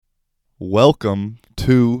Welcome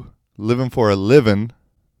to Living for a Living,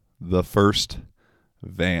 the first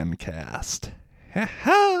Vancast.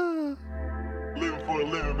 Living for a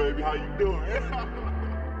living, baby. How you doing?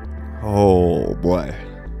 Oh boy.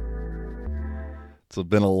 It's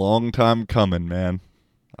been a long time coming, man.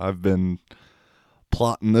 I've been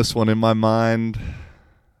plotting this one in my mind.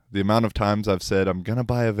 The amount of times I've said I'm going to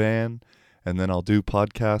buy a van and then I'll do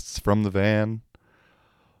podcasts from the van.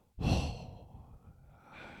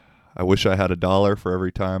 I wish I had $1 for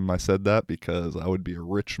every time I said that because I would be a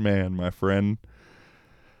rich man, my friend.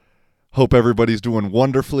 Hope everybody's doing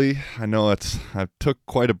wonderfully. I know I took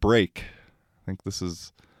quite a break. I think this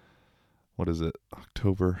is,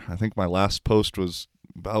 October. I think my last post was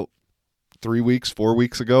about 4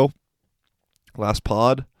 weeks ago. Last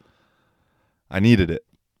pod. I needed it.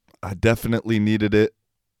 I definitely needed it.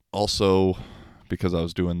 Also, because I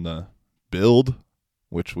was doing the build,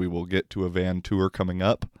 which we will get to a van tour coming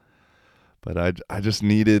up. But I just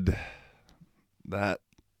needed that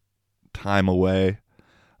time away.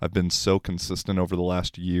 I've been so consistent over the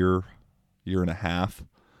last year and a half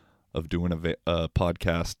of doing a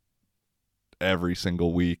podcast every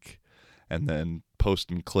single week and then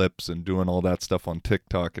posting clips and doing all that stuff on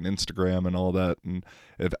TikTok and Instagram and all that. And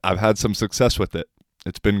I've had some success with it.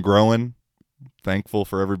 It's been growing. Thankful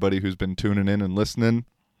for everybody who's been tuning in and listening.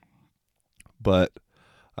 But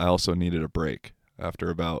I also needed a break.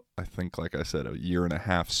 After about, I think, like I said, a year and a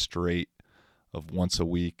half straight of once a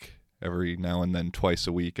week, every now and then twice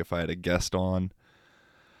a week if I had a guest on.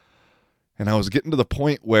 And I was getting to the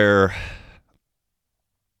point where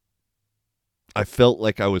I felt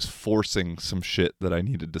like I was forcing some shit that I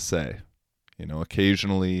needed to say. You know,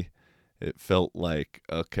 occasionally it felt like,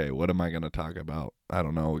 okay, what am I going to talk about? I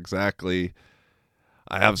don't know exactly.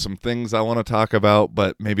 I have some things I want to talk about,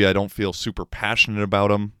 but maybe I don't feel super passionate about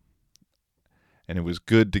them. And it was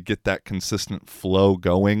good to get that consistent flow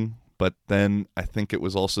going, but then I think it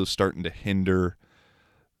was also starting to hinder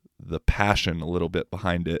the passion a little bit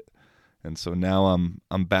behind it. And so now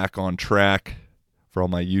I'm back on track for all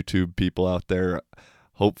my YouTube people out there.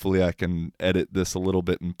 Hopefully I can edit this a little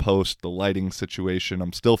bit and post the lighting situation.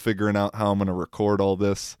 I'm still figuring out how I'm going to record all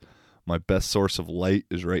this. My best source of light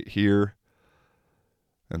is right here.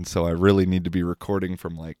 And so I really need to be recording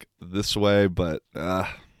from like this way, but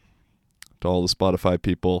to all the Spotify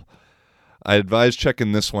people, I advise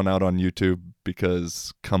checking this one out on YouTube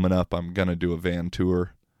because coming up I'm going to do a van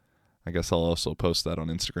tour. I guess I'll also post that on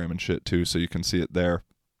Instagram and shit too so you can see it there.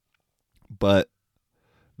 But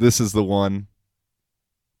this is the one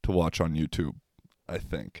to watch on YouTube, I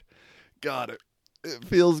think. Got it. It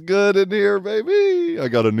feels good in here, baby. I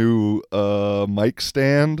got a new mic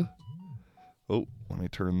stand. Oh, let me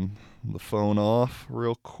turn the phone off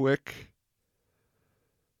real quick.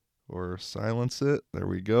 Or silence it. There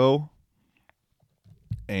we go.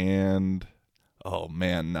 And, oh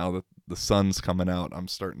man, now that the sun's coming out, I'm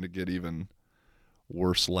starting to get even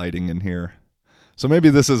worse lighting in here. So maybe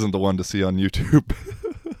this isn't the one to see on YouTube.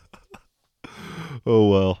 Oh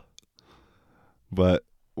well. But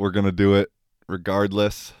we're going to do it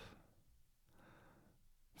regardless.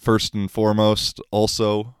 First and foremost,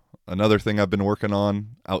 also, another thing I've been working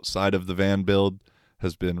on outside of the van build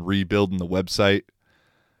has been rebuilding the website.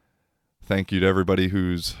 Thank you to everybody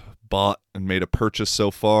who's bought and made a purchase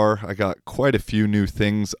so far. I got quite a few new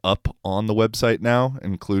things up on the website now,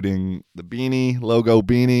 including the beanie, logo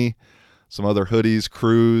beanie, some other hoodies,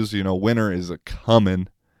 crews. You know, winter is a-coming.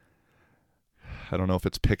 I don't know if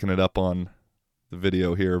it's picking it up on the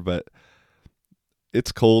video here, but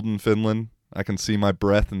it's cold in Finland. I can see my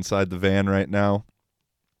breath inside the van right now.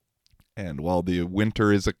 And while the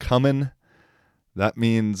winter is a-coming, that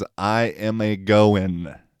means I am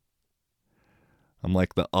a-going. I'm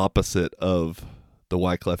like the opposite of the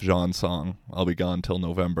Wyclef Jean song, I'll be gone till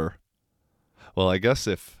November. Well, I guess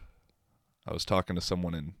if I was talking to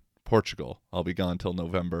someone in Portugal, I'll be gone till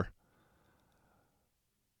November.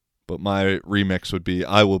 But my remix would be,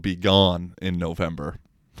 I will be gone in November.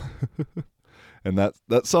 And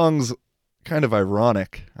that song's kind of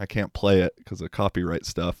ironic. I can't play it because of copyright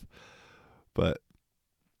stuff. But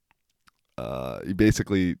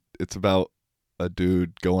basically, it's about a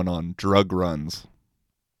dude going on drug runs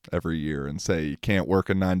every year and say you can't work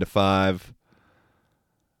a 9 to 5,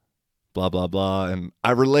 blah blah blah. And I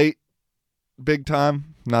relate big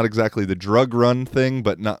time. Not exactly the drug run thing,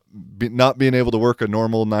 but not being able to work a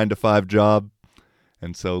normal 9 to 5 job,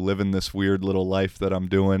 and so living this weird little life that I'm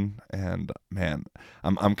doing. And man,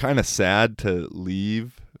 I'm kind of sad to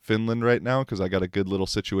leave Finland right now because I got a good little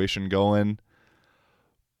situation going,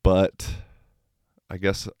 but I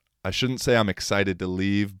guess I shouldn't say I'm excited to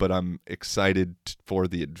leave, but I'm excited for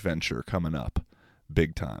the adventure coming up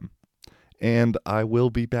big time. And I will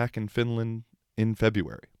be back in Finland in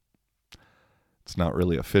February. It's not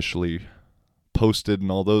really officially posted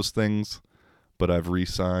and all those things, but I've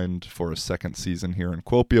re-signed for a second season here in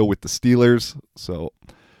Kuopio with the Steelers, so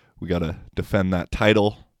we got to defend that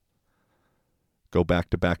title, go back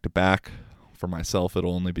to back to back. For myself,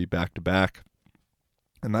 it'll only be back to back.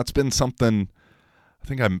 And that's been something, I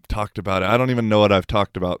think I've talked about it. I don't even know what I've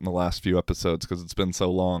talked about in the last few episodes because it's been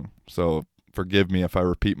so long, so forgive me if I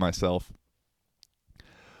repeat myself.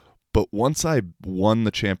 But once I won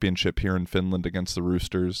the championship here in Finland against the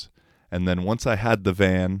Roosters, and then once I had the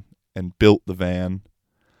van and built the van,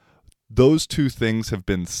 those two things have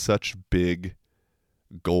been such big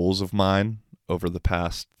goals of mine over the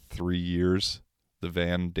past 3 years. The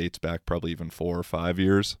van dates back probably even 4 or 5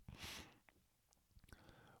 years.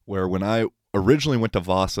 Where when I originally went to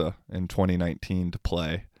Vasa in 2019 to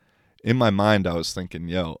play, in my mind I was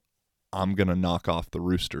thinking, I'm going to knock off the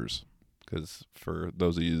Roosters. Because for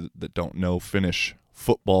those of you that don't know Finnish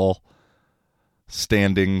football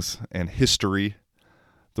standings and history,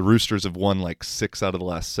 the Roosters have won like 6 out of the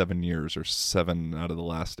last 7 years or 7 out of the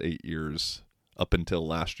last 8 years up until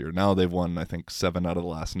last year. Now they've won, I think, 7 out of the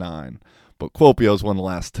last 9. But Kuopio's won the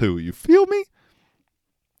last 2. You feel me?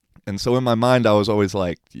 And so in my mind, I was always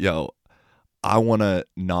like, I want to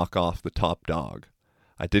knock off the top dog.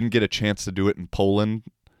 I didn't get a chance to do it in Poland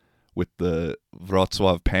with the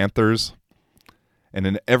Wrocław Panthers. And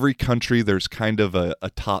in every country, there's kind of a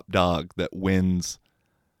top dog that wins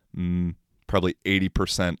probably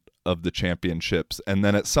 80% of the championships. And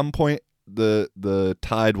then at some point, the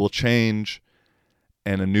tide will change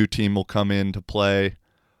and a new team will come in to play.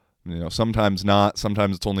 Sometimes not.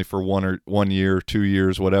 Sometimes it's only for 1 year, 2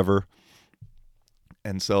 years, whatever.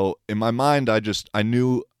 And so in my mind, I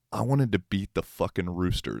knew I wanted to beat the fucking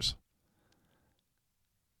Roosters.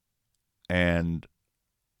 And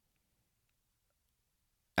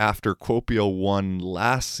after Kuopio won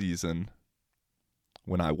last season,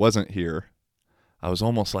 when I wasn't here, I was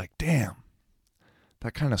almost like, damn,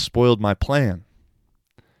 that kind of spoiled my plan.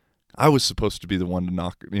 I was supposed to be the one to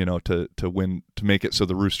knock, to win, to make it so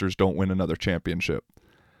the Roosters don't win another championship.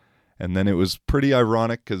 And then it was pretty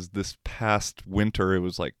ironic because this past winter, it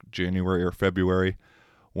was like January or February,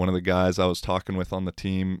 one of the guys I was talking with on the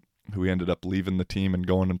team, who ended up leaving the team and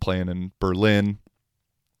going and playing in Berlin,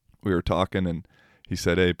 we were talking and he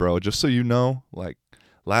said, hey, bro, just so you know, like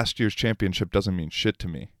last year's championship doesn't mean shit to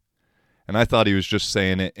me. And I thought he was just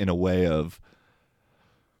saying it in a way of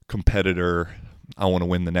competitor, I want to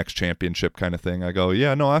win the next championship kind of thing. I go,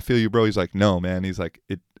 yeah, no, I feel you, bro. He's like, no, man. He's like,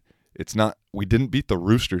 it's not, we didn't beat the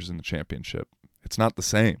Roosters in the championship. It's not the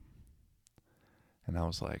same. And I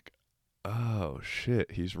was like, oh,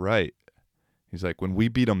 shit, he's right. He's like, when we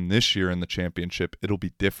beat them this year in the championship, it'll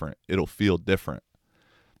be different. It'll feel different.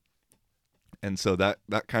 And so that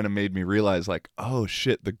kind of made me realize, like, oh,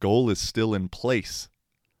 shit, the goal is still in place.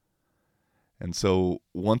 And so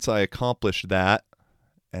once I accomplished that,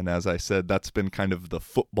 and as I said, that's been kind of the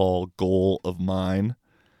football goal of mine.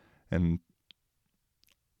 And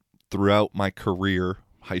throughout my career,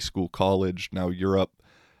 high school, college, now Europe,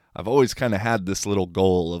 I've always kind of had this little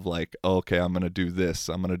goal of like, oh, okay, I'm going to do this.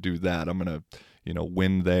 I'm going to do that. I'm going to,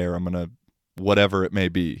 win there. I'm going to, whatever it may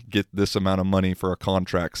be, get this amount of money for a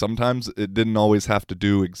contract. Sometimes it didn't always have to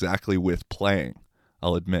do exactly with playing,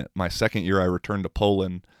 I'll admit. My second year I returned to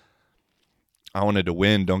Poland. I wanted to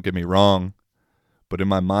win, don't get me wrong. But in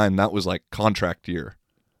my mind, that was like contract year.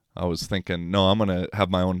 I was thinking, no, I'm going to have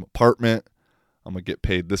my own apartment. I'm going to get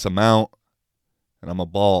paid this amount, and I'm a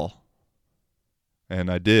ball. And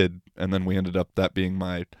I did. And then we ended up that being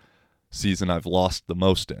my season I've lost the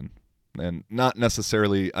most in. And not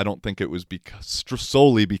necessarily, I don't think it was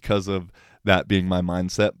solely because of that being my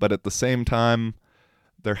mindset. But at the same time,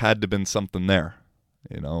 there had to have been something there.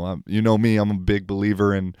 You know me, I'm a big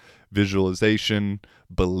believer in visualization,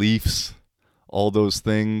 beliefs, all those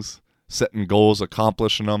things, setting goals,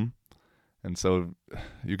 accomplishing them. And so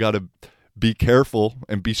you got to be careful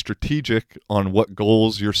and be strategic on what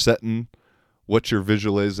goals you're setting, what's your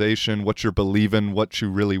visualization, what you're believing, what you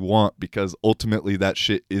really want, because ultimately that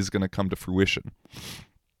shit is going to come to fruition.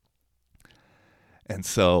 And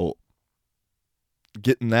so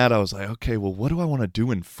getting that, I was like, okay, well, what do I want to do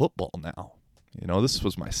in football now? This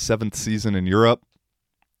was my 7th season in Europe.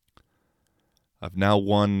 I've now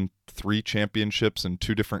won 3 championships in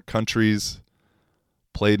 2 different countries,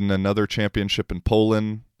 played in another championship in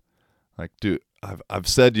Poland. Like, dude, I've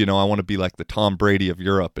said, I want to be like the Tom Brady of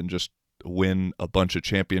Europe and just win a bunch of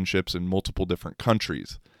championships in multiple different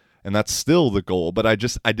countries. And that's still the goal, but I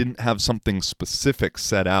didn't have something specific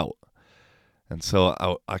set out. And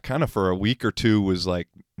so I kind of for a week or two was like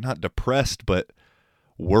not depressed, but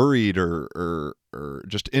worried or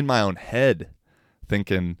just in my own head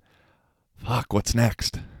thinking, fuck, what's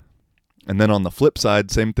next? And then on the flip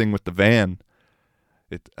side, same thing with the van.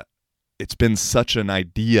 It's been such an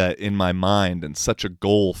idea in my mind and such a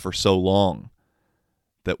goal for so long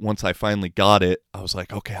that once I finally got it, I was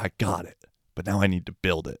like, okay, I got it, but now I need to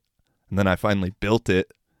build it. And then I finally built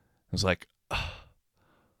it. I was like,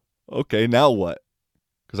 okay, now what?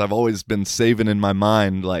 Because I've always been saving in my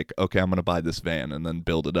mind, like, okay, I'm going to buy this van and then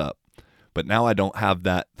build it up. But now I don't have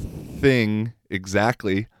that thing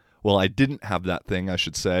exactly. Well, I didn't have that thing, I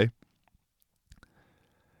should say.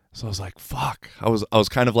 So I was like, fuck. I was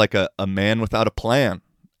kind of like a man without a plan.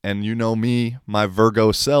 And you know me, my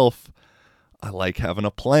Virgo self, I like having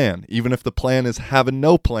a plan. Even if the plan is having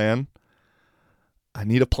no plan, I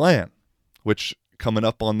need a plan. Which, coming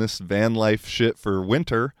up on this van life shit for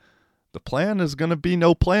winter, the plan is going to be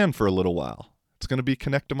no plan for a little while. It's going to be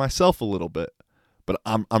connect to myself a little bit. But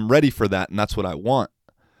I'm ready for that, and that's what I want.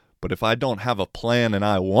 But if I don't have a plan and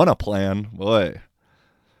I want a plan, boy,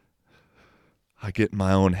 I get in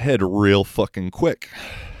my own head real fucking quick.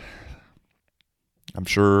 I'm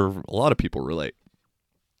sure a lot of people relate.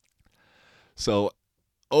 So,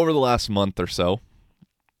 over the last month or so,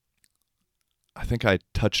 I think I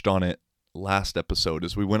touched on it last episode,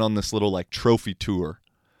 as we went on this little like trophy tour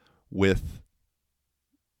with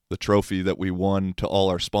the trophy that we won to all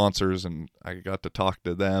our sponsors, and I got to talk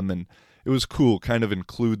to them, and it was cool, kind of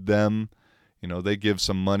include them. You know, they give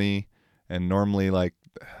some money, and normally like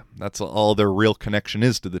that's all their real connection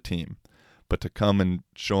is to the team. But to come and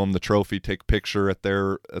show them the trophy, take a picture at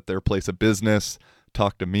their place of business,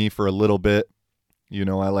 talk to me for a little bit. You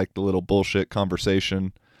know, I like the little bullshit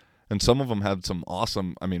conversation. And some of them had some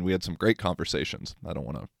awesome, I mean, we had some great conversations. I don't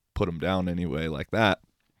want to put them down anyway like that.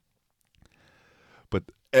 But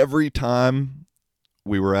every time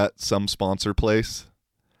we were at some sponsor place,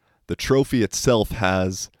 the trophy itself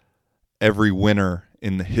has every winner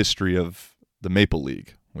in the history of the Maple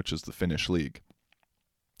League, which is the Finnish league,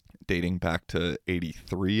 dating back to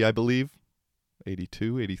 83, I believe.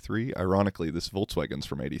 82, 83. Ironically, this Volkswagen's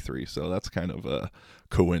from 83, so that's kind of a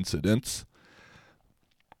coincidence.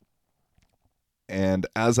 And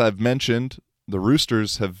as I've mentioned, the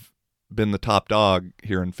Roosters have been the top dog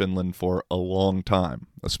here in Finland for a long time,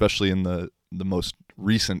 especially in the most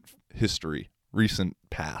recent history, recent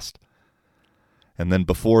past. And then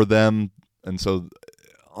before them, and so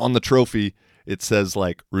on the trophy, it says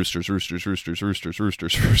like Roosters, Roosters, Roosters, Roosters,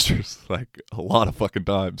 Roosters, Roosters, like a lot of fucking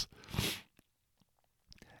times.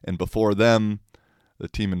 And before them, the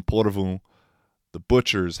team in Porvoo, the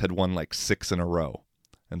Butchers, had won like 6 in a row.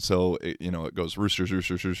 And so, it goes Roosters,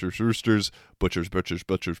 Roosters, Roosters, Roosters, Butchers, Butchers,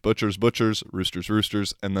 Butchers, Butchers, Butchers, Roosters,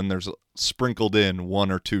 Roosters, and then there's sprinkled in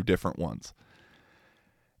 1 or 2 different ones.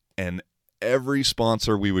 And every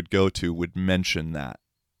sponsor we would go to would mention that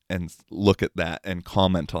and look at that and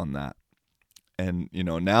comment on that. And,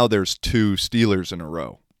 now there's 2 Steelers in a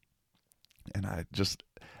row. And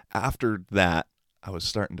after that, I was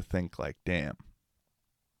starting to think like, damn,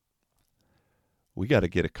 we got to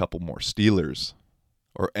get a couple more Steelers.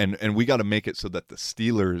 And we got to make it so that the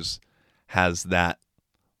Steelers has that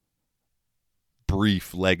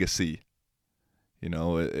brief legacy,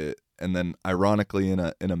 and then ironically in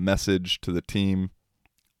a message to the team,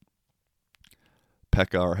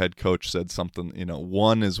 Pekka, our head coach, said something,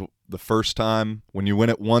 1 is the first time. When you win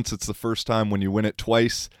it once, it's the first time. When you win it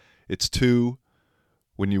twice, it's 2.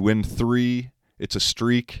 When you win 3, it's a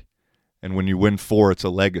streak. And when you win 4, it's a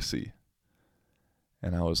legacy.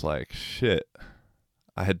 And I was like, shit.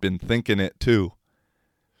 I had been thinking it too.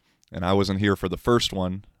 And I wasn't here for the first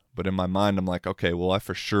one, but in my mind I'm like, okay, well, I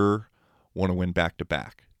for sure want to win back to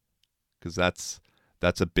back. Because that's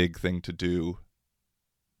a big thing to do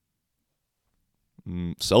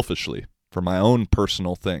selfishly for my own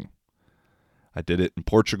personal thing. I did it in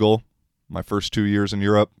Portugal my first 2 years in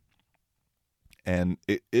Europe, and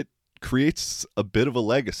it creates a bit of a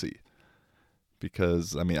legacy.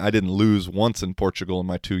 Because, I didn't lose once in Portugal in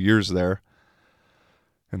my 2 years there.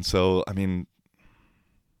 And so,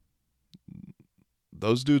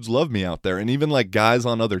 those dudes love me out there. And even like guys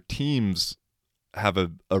on other teams have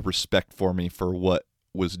a respect for me for what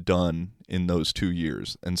was done in those 2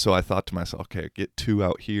 years. And so I thought to myself, okay, get 2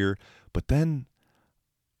 out here. But then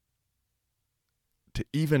to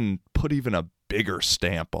even put even a bigger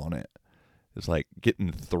stamp on it is like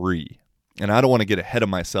getting 3. And I don't want to get ahead of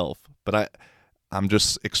myself, but I'm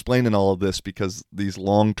just explaining all of this because these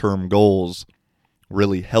long-term goals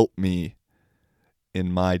really help me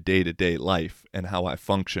in my day-to-day life and how I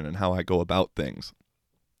function and how I go about things.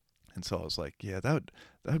 And so I was like, yeah,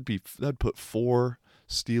 that'd put 4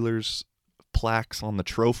 Steelers plaques on the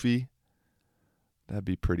trophy. That'd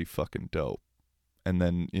be pretty fucking dope. And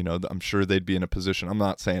then, I'm sure they'd be in a position. I'm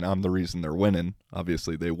not saying I'm the reason they're winning.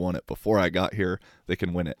 Obviously, they won it before I got here. They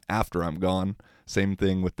can win it after I'm gone. Same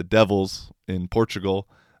thing with the Devils in Portugal.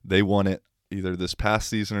 They won it either this past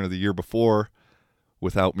season or the year before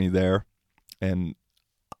without me there. And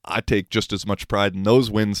I take just as much pride in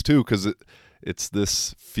those wins too, because it's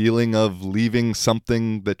this feeling of leaving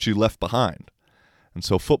something that you left behind. And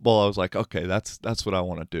so football, I was like, okay, that's what I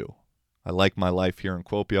want to do. I like my life here in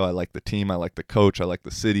Kuopio. I like the team. I like the coach. I like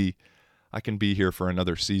the city. I can be here for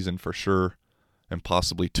another season for sure, and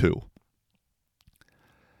possibly 2.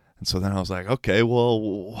 And so then I was like, okay,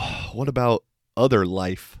 well, what about other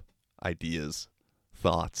life ideas,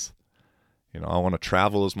 thoughts? I want to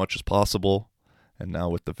travel as much as possible. And now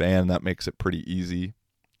with the van, that makes it pretty easy.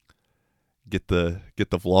 Get the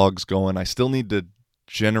vlogs going. I still need to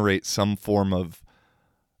generate some form of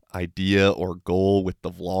idea or goal with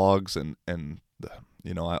the vlogs, and I'm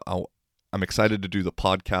excited to do the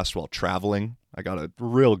podcast while traveling. I got a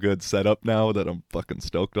real good setup now that I'm fucking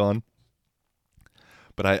stoked on,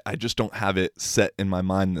 but I just don't have it set in my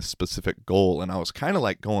mind, this specific goal. And I was kind of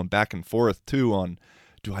like going back and forth too on,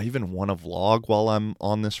 do I even want to vlog while I'm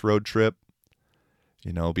on this road trip?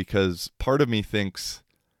 Because part of me thinks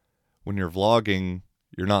when you're vlogging,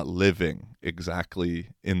 you're not living exactly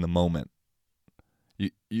in the moment.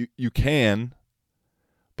 You can,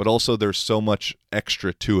 but also there's so much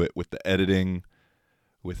extra to it with the editing,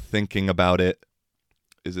 with thinking about it.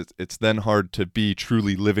 It's then hard to be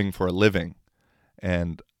truly living for a living.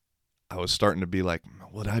 And I was starting to be like,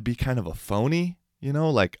 would I be kind of a phony?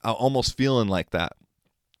 Like I almost feeling like that.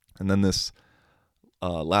 And then this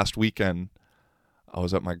last weekend, I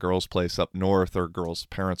was at my girl's place up north, or girl's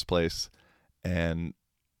parents' place, and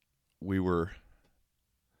we were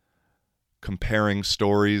comparing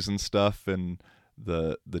stories and stuff, and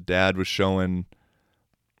the dad was showing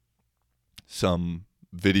some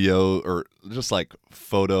video or just like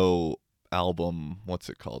photo album, what's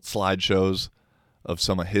it called, slideshows of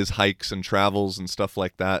some of his hikes and travels and stuff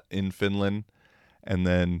like that in Finland. And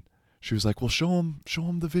then she was like, well, show him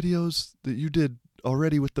the videos that you did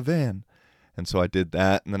already with the van. And so I did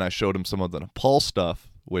that, and then I showed him some of the Nepal stuff,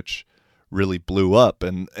 which really blew up.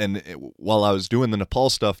 And while I was doing the Nepal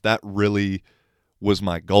stuff, that really was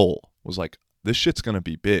my goal. Was like, this shit's going to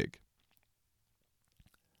be big.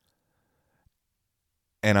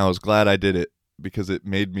 And I was glad I did it, because it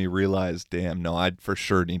made me realize, damn, no, I for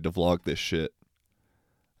sure need to vlog this shit.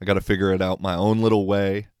 I got to figure it out my own little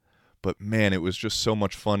way. But man, it was just so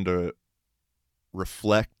much fun to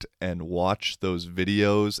reflect and watch those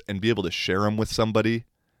videos and be able to share them with somebody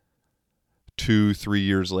 2-3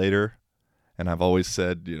 years later. And I've always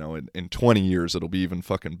said, in 20 years, it'll be even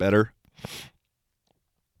fucking better.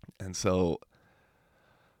 And so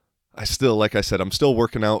I still, like I said, I'm still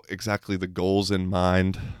working out exactly the goals in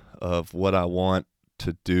mind of what I want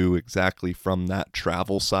to do exactly from that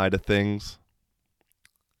travel side of things.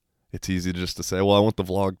 It's easy just to say, well, I want the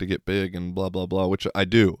vlog to get big and blah, blah, blah, which I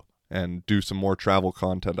do, and do some more travel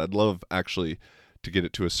content. I'd love actually to get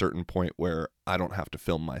it to a certain point where I don't have to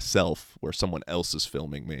film myself, where someone else is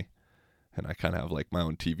filming me. And I kind of have like my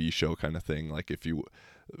own TV show kind of thing. Like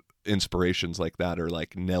inspirations like that are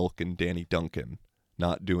like Nelk and Danny Duncan,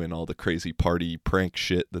 not doing all the crazy party prank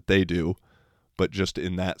shit that they do, but just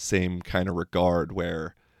in that same kind of regard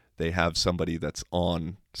where they have somebody that's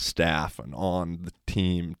on staff and on the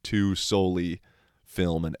team to solely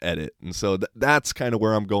film and edit. And so that's kind of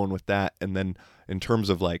where I'm going with that. And then in terms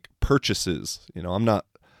of like purchases, I'm not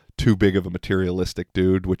too big of a materialistic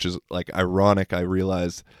dude, which is like ironic. I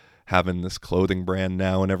realize having this clothing brand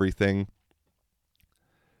now and everything,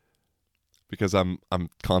 because I'm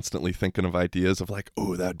constantly thinking of ideas of like,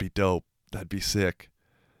 oh, that'd be dope, that'd be sick,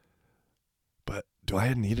 but do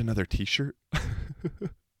I need another t-shirt?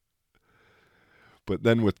 But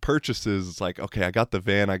then with purchases, it's like, okay, I got the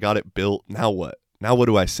van, I got it built, now what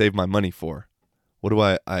do I save my money for? What do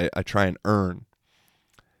I try and earn?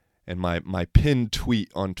 And my pinned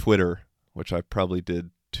tweet on Twitter, which I probably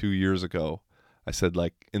did 2 years ago, I said,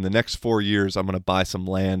 like, in the next 4 years, I'm going to buy some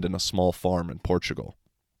land and a small farm in Portugal.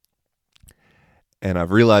 And I've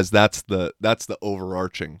realized that's the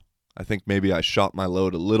overarching. I think maybe I shot my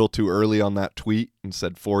load a little too early on that tweet and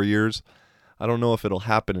said 4 years. I don't know if it'll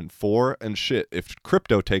happen in 4. And shit, if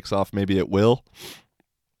crypto takes off, maybe it will.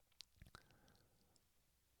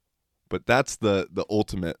 But that's the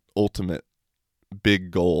ultimate big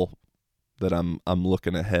goal that I'm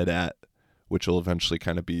looking ahead at which will eventually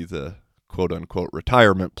kind of be the quote-unquote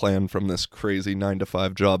retirement plan from this crazy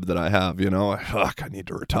 9-to-5 job that I have. I need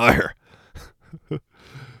to retire.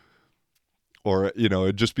 Or,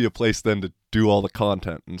 it'd just be a place then to do all the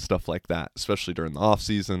content and stuff like that, especially during the off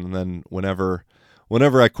season. And then whenever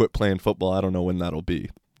I quit playing football, I don't know when that'll be.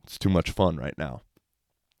 It's too much fun right now.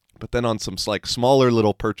 But then on some like smaller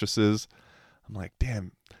little purchases, I'm like,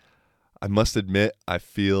 damn, I must admit I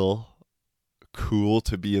feel cool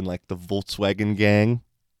to be in like the Volkswagen gang.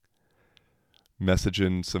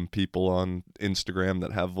 Messaging some people on Instagram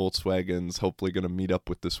that have Volkswagens, hopefully going to meet up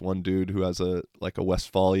with this one dude who has a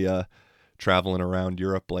Westfalia, traveling around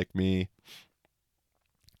Europe like me.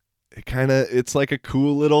 It's like a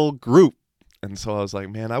cool little group. And so I was like,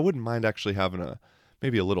 man, I wouldn't mind actually having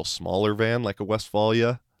maybe a little smaller van like a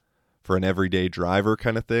Westfalia for an everyday driver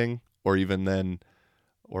kind of thing. Or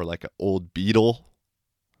like an old Beetle.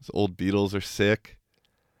 Those old Beetles are sick.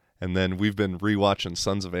 And then we've been rewatching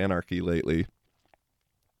Sons of Anarchy lately.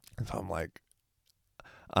 And so I'm like,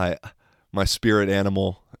 my spirit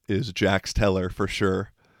animal is Jax Teller for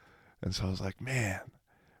sure. And so I was like, man,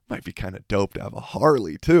 might be kind of dope to have a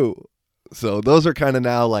Harley too. So those are kind of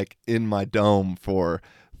now like in my dome for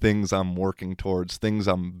things I'm working towards, things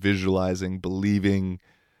I'm visualizing, believing,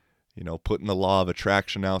 putting the law of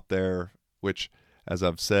attraction out there, which, as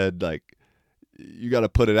I've said, like, you got to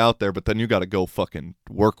put it out there, but then you got to go fucking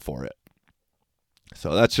work for it.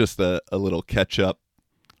 So that's just a little catch up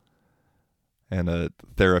and a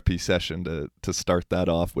therapy session to start that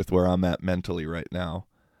off with where I'm at mentally right now.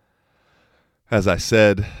 As I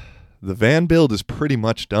said, the van build is pretty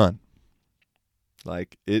much done.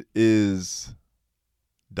 Like, it is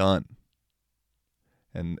done.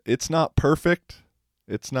 And it's not perfect.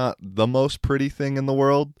 It's not the most pretty thing in the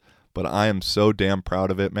world, but I am so damn proud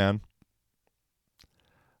of it, man.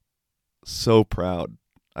 So proud.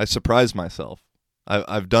 I surprised myself.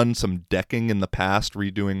 I've done some decking in the past,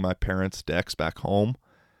 redoing my parents' decks back home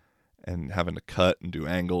and having to cut and do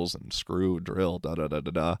angles and screw, drill,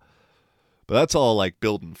 da-da-da-da-da. But that's all like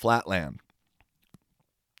building flatland.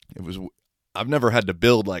 I've never had to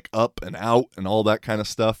build like up and out and all that kind of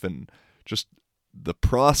stuff. And just the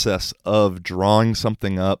process of drawing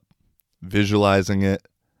something up, visualizing it,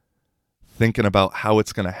 thinking about how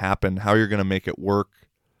it's going to happen, how you're going to make it work,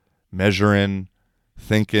 measuring,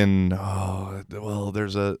 thinking, oh, well,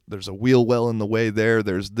 there's a wheel well in the way there.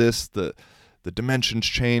 There's this, the dimensions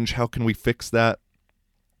change. How can we fix that?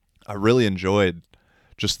 I really enjoyed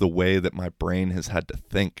just the way that my brain has had to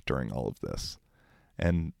think during all of this.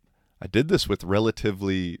 And I did this with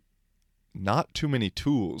relatively not too many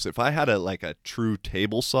tools. If I had a true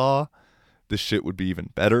table saw, this shit would be even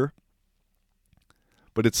better.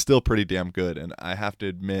 But it's still pretty damn good. And I have to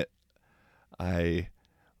admit, my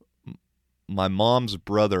mom's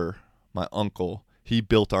brother, my uncle, he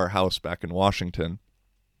built our house back in Washington.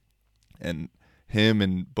 And him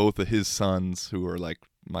and both of his sons, who are like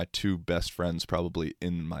my two best friends probably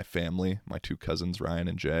in my family, my two cousins, Ryan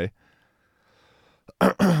and Jay,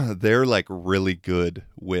 they're like really good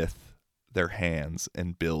with their hands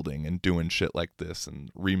and building and doing shit like this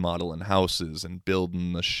and remodeling houses and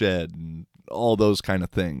building the shed and all those kind of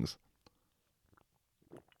things.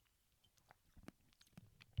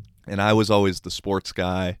 And I was always the sports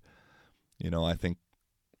guy. I think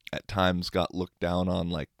at times got looked down on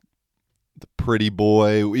like the pretty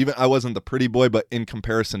boy. Even I wasn't the pretty boy, but in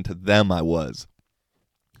comparison to them, I was.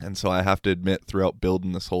 And so I have to admit, throughout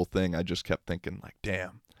building this whole thing, I just kept thinking like,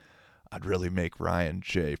 damn, I'd really make Ryan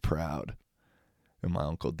J proud and my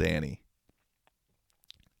Uncle Danny.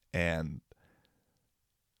 And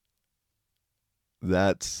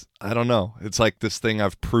that's, I don't know. It's like this thing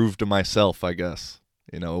I've proved to myself, I guess.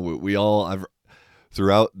 I've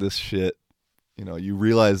throughout this shit, you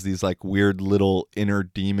realize these like weird little inner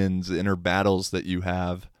demons, inner battles that you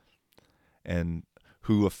have and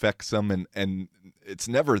who affects them. And it's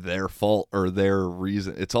never their fault or their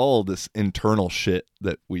reason. It's all this internal shit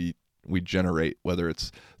that we generate, whether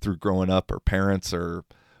it's through growing up or parents or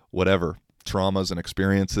whatever, traumas and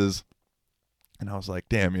experiences. And I was like,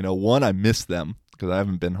 damn, one, I miss them because I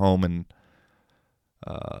haven't been home in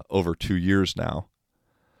over 2 years now.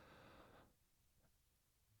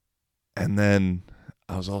 And then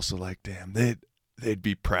I was also like, damn, they'd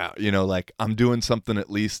be proud. Like I'm doing something at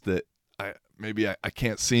least that I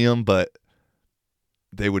can't see them, but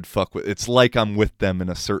they would fuck with. It's like I'm with them in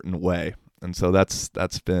a certain way. And so that's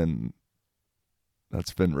been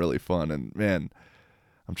really fun. And man,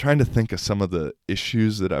 I'm trying to think of some of the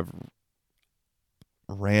issues that I've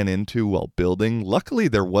ran into while building. Luckily,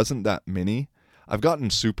 there wasn't that many. I've gotten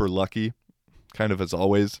super lucky, kind of as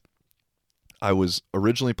always. I was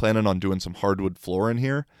originally planning on doing some hardwood floor in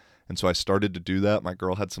here, and so I started to do that. My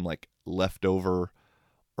girl had some like leftover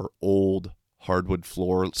or old hardwood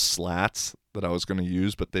floor slats that I was going to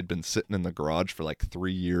use, but they'd been sitting in the garage for like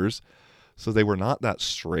 3 years, so they were not that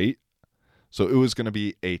straight. So it was going to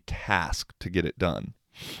be a task to get it done.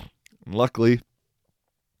 And luckily, it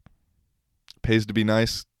pays to be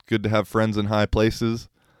nice. Good to have friends in high places.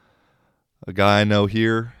 A guy I know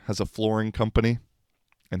here has a flooring company,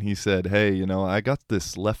 and he said, hey, you know, I got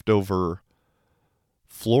this leftover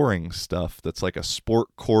flooring stuff that's like a sport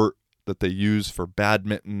court that they use for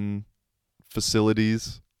badminton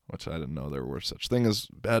facilities, which I didn't know there were such thing as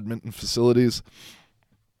badminton facilities.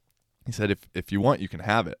 He said, if you want, you can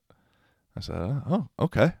have it. I said, oh,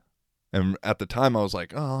 okay. And at the time I was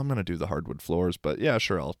like, oh, I'm going to do the hardwood floors, but yeah,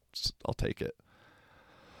 sure, I'll take it.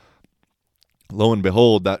 Lo and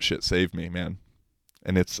behold, that shit saved me, man.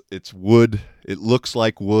 And it's wood. It looks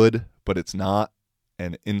like wood, but it's not.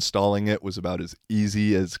 And installing it was about as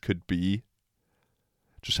easy as could be.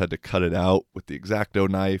 Just had to cut it out with the X-Acto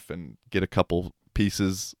knife and get a couple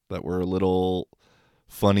pieces that were a little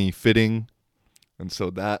funny fitting. And so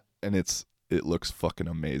that, and it looks fucking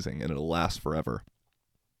amazing, and it'll last forever.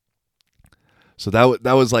 So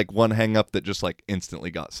that was like one hang up that just like instantly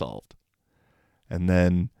got solved. And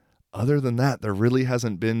then other than that, there really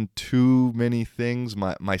hasn't been too many things.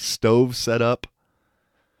 My stove setup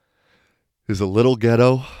is a little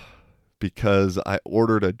ghetto because I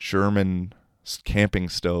ordered a German camping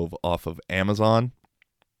stove off of Amazon,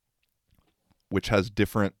 which has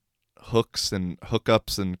different hooks and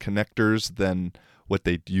hookups and connectors than what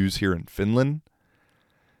they'd use here in Finland.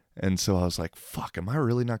 And so I was like, fuck, am I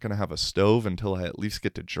really not going to have a stove until I at least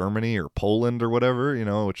get to Germany or Poland or whatever, you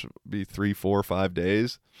know, which would be 3, 4, 5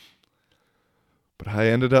 days. But I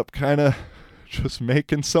ended up kind of just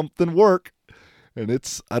making something work. And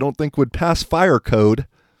I don't think would pass fire code,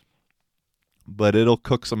 but it'll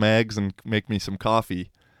cook some eggs and make me some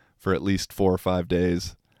coffee for at least 4 or 5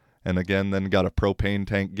 days. And again, then got a propane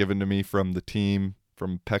tank given to me from the team,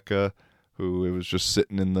 from Pekka, who it was just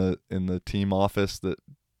sitting in the team office that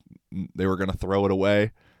they were going to throw it away.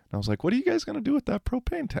 And I was like, what are you guys going to do with that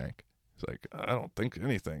propane tank? He's like, I don't think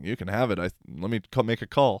anything. You can have it. Let me make a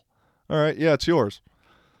call. All right, yeah, it's yours.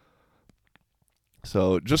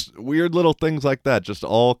 So just weird little things like that, just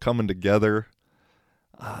all coming together.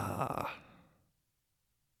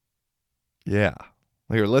 Yeah.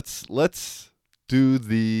 Here, let's do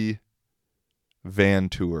the van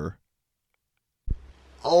tour.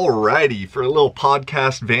 Alrighty, for a little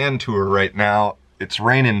podcast van tour right now. It's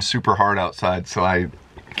raining super hard outside, so I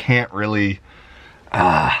can't really,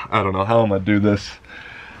 I don't know how I'm gonna do this.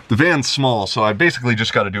 The van's small, so I basically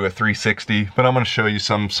just got to do a 360, but I'm gonna show you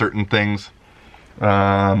some certain things.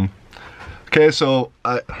 Okay, so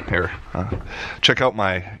check out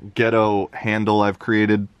my ghetto handle I've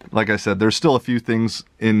created. Like I said, there's still a few things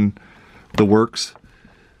in the works.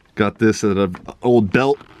 Got this at an old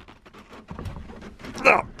belt.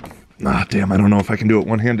 Damn, I don't know if I can do it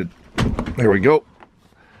one-handed. There we go.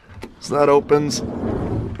 So that opens.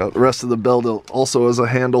 Got the rest of the belt also as a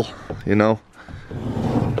handle, you know,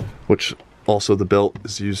 which also the belt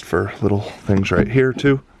is used for little things right here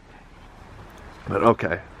too. But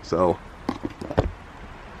okay, so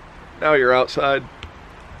now you're outside.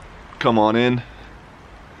 Come on in.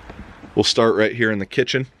 We'll start right here in the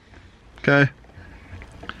kitchen. Okay.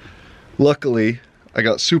 Luckily, I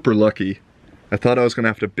got super lucky. I thought I was gonna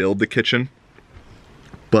have to build the kitchen,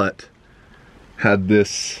 but had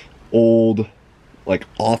this old like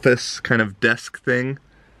office kind of desk thing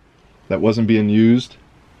that wasn't being used,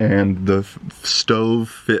 and the stove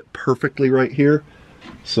fit perfectly right here.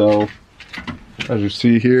 So as you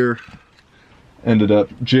see here, ended up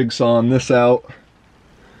jigsawing this out.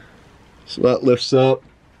 So that lifts up.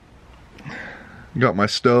 Got my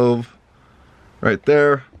stove right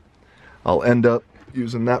there. I'll end up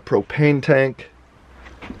using that propane tank.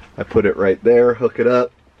 I put it right there, hook it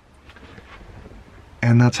up,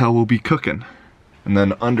 and that's how we'll be cooking. And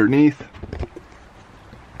then underneath,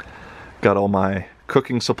 got all my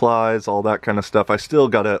cooking supplies, all that kind of stuff. I still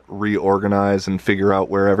gotta reorganize and figure out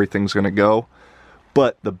where everything's gonna go.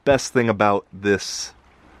 But the best thing about this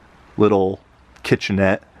little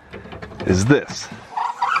kitchenette is this,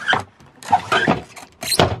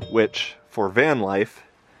 which for van life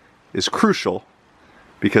is crucial,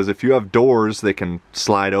 because if you have doors, they can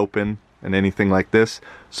slide open and anything like this.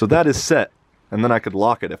 So that is set, and then I could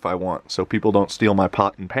lock it if I want, so people don't steal my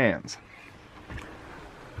pot and pans.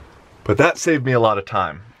 But that saved me a lot of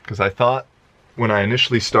time, because I thought when I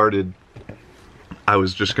initially started, I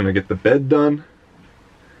was just gonna get the bed done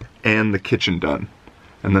and the kitchen done.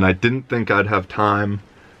 And then I didn't think I'd have time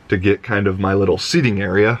to get kind of my little seating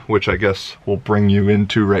area, which I guess will bring you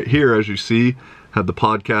into right here. As you see, had the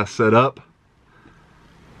podcast set up.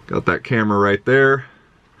 Got that camera right there.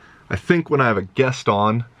 I think when I have a guest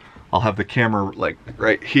on, I'll have the camera like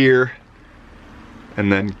right here,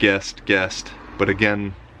 and then guest. But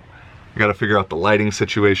again, I gotta figure out the lighting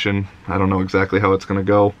situation. I don't know exactly how it's gonna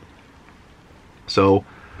go. So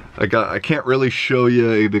I can't really show you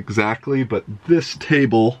it exactly, but this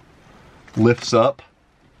table lifts up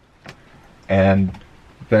and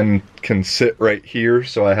then can sit right here,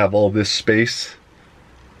 so I have all this space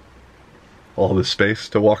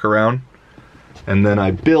to walk around. And then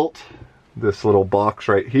I built this little box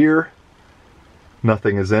right here.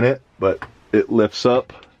 Nothing is in it, but it lifts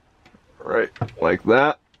up right like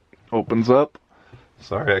that, opens up.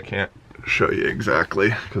 Sorry, I can't show you exactly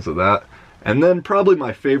because of that. And then probably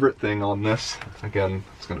my favorite thing on this, again,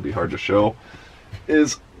 it's gonna be hard to show,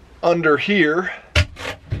 is under here.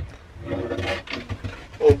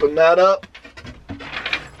 Open that up.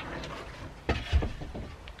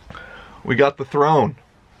 We got the throne.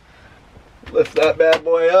 Lift that bad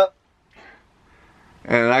boy up.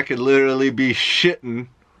 And I could literally be shitting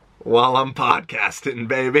while I'm podcasting,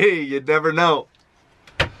 baby. You'd never know.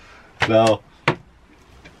 So,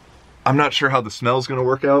 I'm not sure how the smell's gonna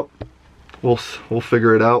work out. We'll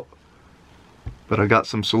figure it out. But I got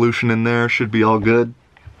some solution in there, should be all good.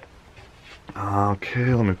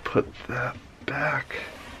 Okay, let me put that back.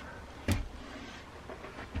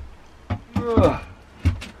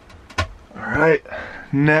 Alright,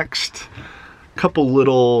 next, couple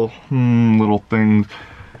little things.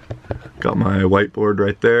 Got my whiteboard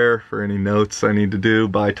right there for any notes I need to do.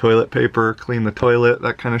 Buy toilet paper, clean the toilet,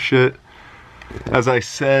 that kind of shit. As I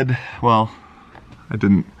said, well,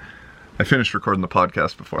 I finished recording the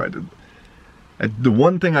podcast before I did. The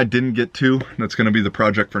one thing I didn't get to, that's gonna be the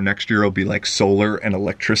project for next year, will be like solar and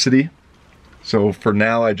electricity. So for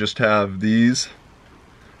now, I just have these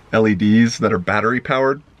LEDs that are battery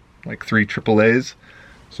powered, like 3 AAAs.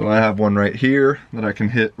 So I have one right here that I can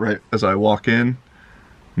hit right as I walk in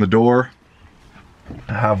the door.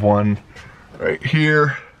 I have one right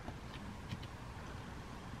here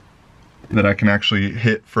that I can actually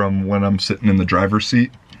hit from when I'm sitting in the driver's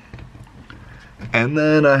seat. And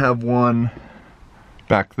then I have one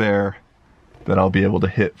back there that I'll be able to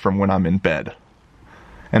hit from when I'm in bed.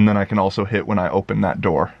 And then I can also hit when I open that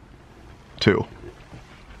door too.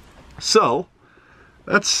 So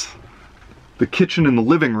that's the kitchen and the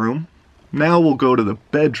living room. Now we'll go to the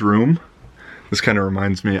bedroom. This kind of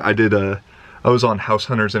reminds me, I was on House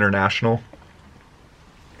Hunters International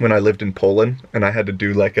when I lived in Poland, and I had to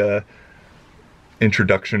do like a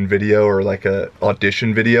introduction video, or like a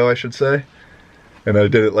audition video, I should say. And I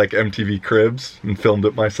did it like MTV Cribs and filmed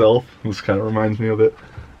it myself. This kind of reminds me of it.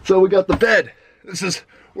 So we got the bed. This is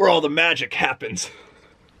where all the magic happens.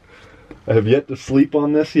 I have yet to sleep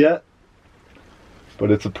on this yet,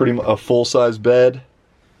 but it's a full-size bed.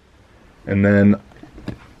 And then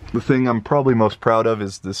the thing I'm probably most proud of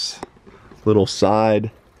is this little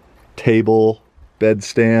side table bed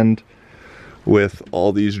stand with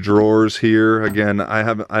all these drawers here. Again, I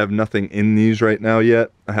have nothing in these right now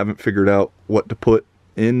yet. I haven't figured out what to put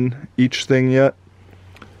in each thing yet.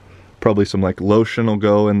 Probably some like lotion will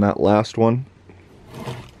go in that last one.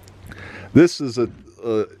 This is a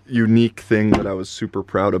unique thing that I was super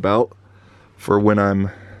proud about for when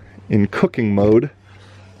I'm in cooking mode.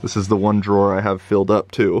 This is the one drawer I have filled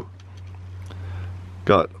up too.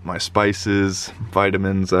 Got my spices,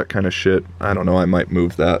 vitamins, that kind of shit. I don't know, I might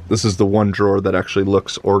move that. This is the one drawer that actually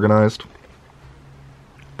looks organized.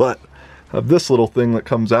 But I have this little thing that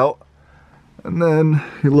comes out, and then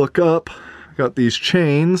you look up, I got these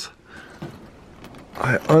chains.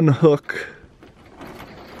 I unhook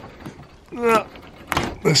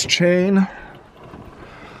this chain.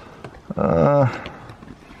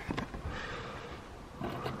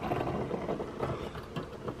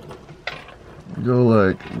 Go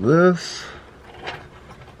like this.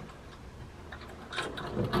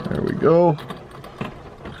 There we go.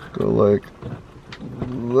 Go like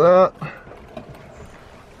that.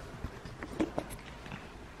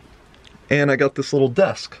 And I got this little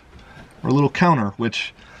desk, or little counter,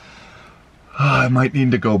 which I might need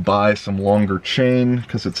to go buy some longer chain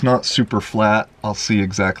because it's not super flat. I'll see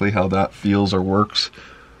exactly how that feels or works.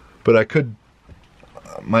 But I could,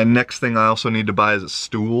 my next thing I also need to buy is a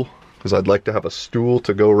stool, because I'd like to have a stool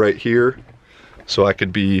to go right here so I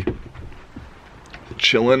could be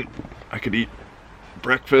chilling. I could eat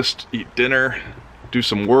breakfast, eat dinner, do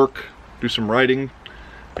some work, do some writing,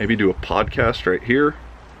 maybe do a podcast right here.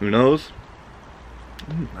 Who knows?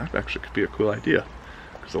 That actually could be a cool idea.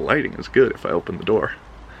 because the lighting is good if I open the door.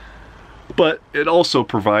 But it also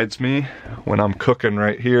provides me, when I'm cooking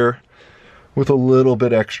right here, with a little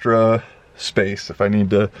bit extra space. If I need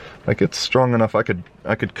to, like, it's strong enough, I could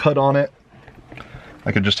cut on it.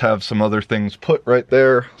 I could just have some other things put right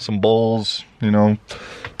there, some bowls, you know,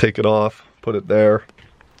 take it off, put it there.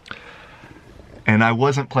 And I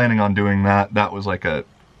wasn't planning on doing that. That was like a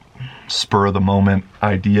spur of the moment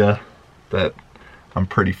idea that I'm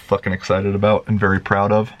pretty fucking excited about and very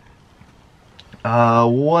proud of.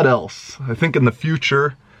 What else? I think in the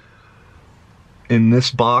future, in this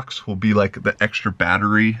box will be like the extra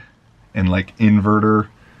battery and like inverter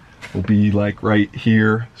will be like right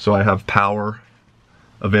here. So I have power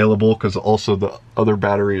available, because also the other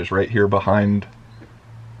battery is right here behind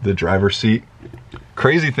the driver's seat.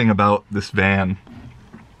 Crazy thing about this van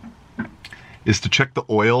is to check the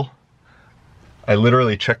oil. I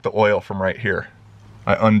literally check the oil from right here.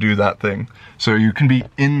 I undo that thing. So you can be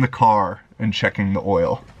in the car and checking the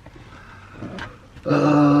oil.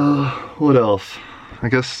 What else? I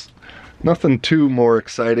guess nothing too more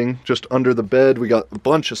exciting. Just under the bed, we got a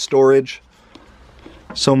bunch of storage.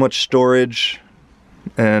 So much storage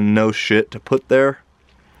and no shit to put there.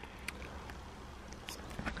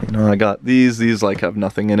 You know, I got these like have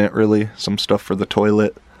nothing in it really. Some stuff for the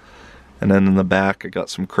toilet. And then in the back, I got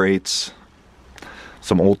some crates.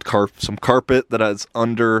 Some old carpet that is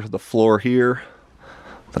under the floor here.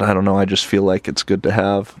 That I don't know, I just feel like it's good to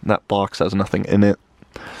have. That box has nothing in it.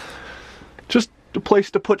 Just a place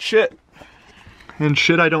to put shit. And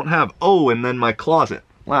shit I don't have. Oh, and then my closet.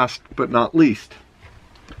 Last but not least.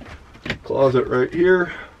 Closet right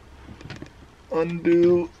here.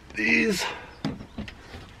 Undo these.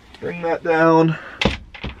 Bring that down.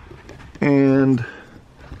 And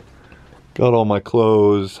got all my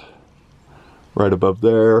clothes right above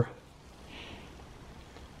there.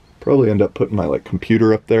 Probably end up putting my like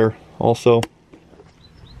computer up there also.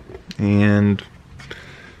 And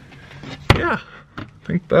yeah, I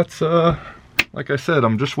think that's like I said,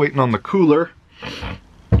 I'm just waiting on the cooler.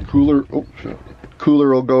 Cooler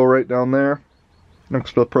will go right down there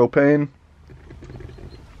next to the propane.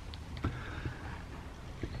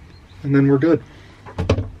 And then we're good.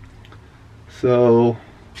 So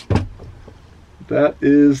that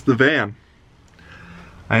is the van.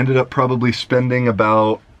 I ended up probably spending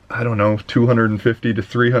about, I don't know, $250 to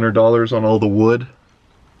 $300 on all the wood.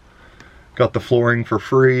 Got the flooring for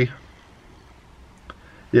free.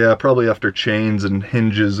 Yeah, probably after chains and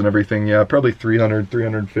hinges and everything, yeah, probably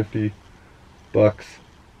 $350.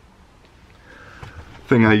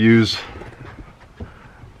 Thing I use,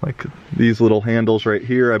 like these little handles right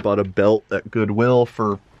here. I bought a belt at Goodwill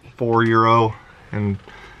for €4 and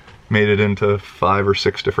made it into 5 or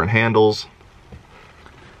 6 different handles.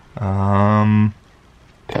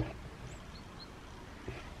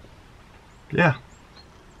 Yeah.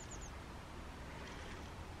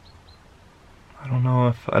 I don't know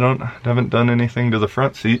if I haven't done anything to the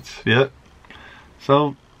front seats yet.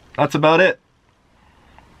 So that's about it.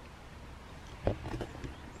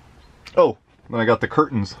 Oh, then I got the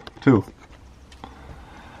curtains too.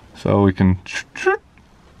 So we can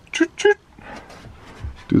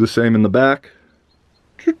do the same in the back.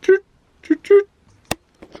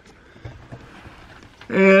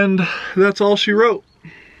 And that's all she wrote.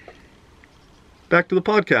 Back to the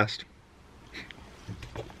podcast.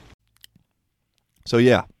 So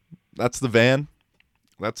yeah, that's the van.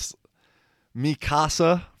 That's mi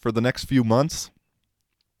casa for the next few months.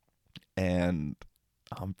 And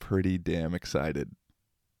I'm pretty damn excited.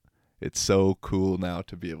 It's so cool now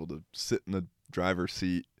to be able to sit in the driver's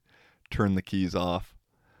seat, turn the keys off,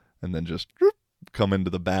 and then just come into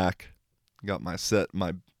the back. Got my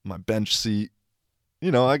bench seat.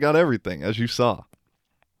 You know, I got everything, as you saw.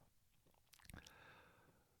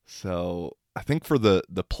 So I think for the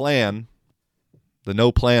plan, the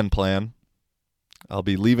no plan, I'll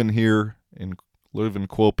be leaving here in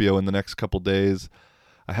Kuopio in the next couple days.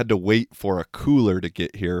 I had to wait for a cooler to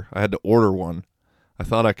get here. I had to order one. I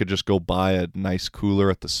thought I could just go buy a nice cooler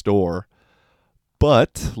at the store.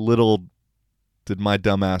 But little did my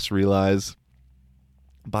dumbass realize,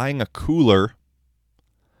 buying a cooler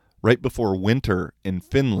right before winter in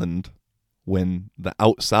Finland, when the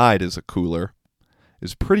outside is a cooler,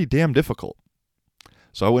 is pretty damn difficult.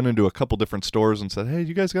 So I went into a couple different stores and said, hey,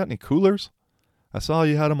 you guys got any coolers? I saw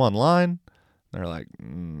you had them online. They're like,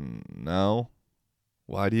 no.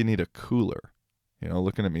 Why do you need a cooler? You know,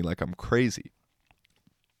 looking at me like I'm crazy.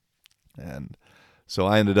 And so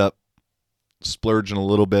I ended up splurging a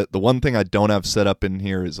little bit. The one thing I don't have set up in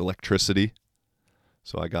here is electricity.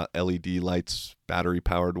 So I got LED lights, battery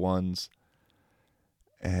powered ones.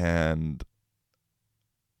 And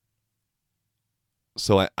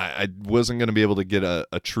So I wasn't going to be able to get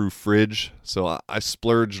a true fridge, so I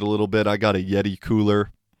splurged a little bit. I got a Yeti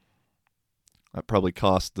cooler. That probably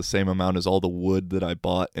cost the same amount as all the wood that I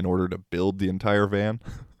bought in order to build the entire van.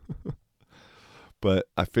 But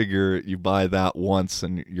I figure you buy that once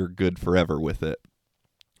and you're good forever with it.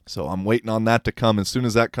 So I'm waiting on that to come. As soon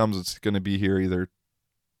as that comes, it's going to be here either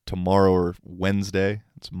tomorrow or Wednesday.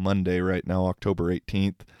 It's Monday right now, October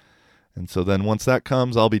 18th. And so then once that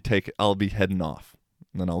comes, I'll be heading off.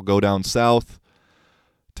 And then I'll go down south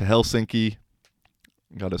to Helsinki.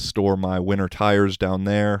 Got to store my winter tires down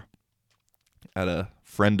there at a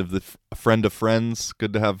friend of friends.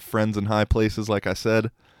 Good to have friends in high places, like I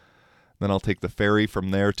said. Then I'll take the ferry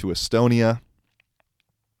from there to Estonia.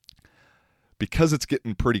 Because it's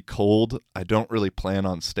getting pretty cold, I don't really plan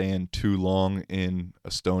on staying too long in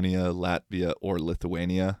Estonia, Latvia, or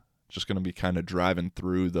Lithuania. Just going to be kind of driving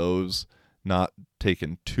through those, not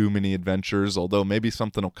taking too many adventures, although maybe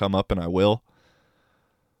something will come up and I will.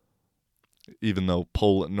 Even though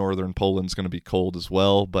northern Poland's going to be cold as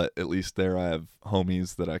well, but at least there I have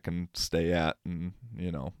homies that I can stay at, and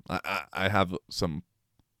I have some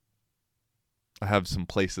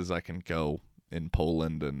places I can go in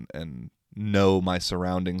Poland and know my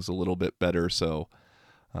surroundings a little bit better. So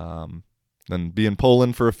then be in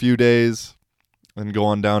Poland for a few days, then go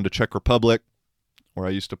on down to Czech Republic, where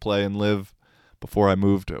I used to play and live before I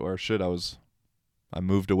moved, I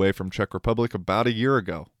moved away from Czech Republic about a year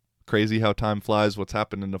ago. Crazy how time flies. What's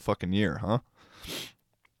happened in a fucking year, huh?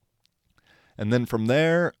 And then from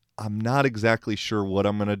there, I'm not exactly sure what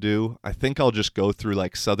I'm going to do. I think I'll just go through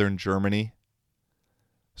like southern Germany,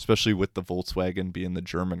 especially with the Volkswagen being the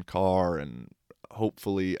German car. And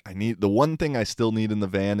hopefully the one thing I still need in the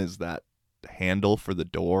van is that handle for the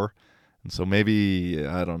door. And so maybe,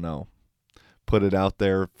 I don't know, put it out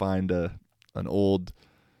there, find an old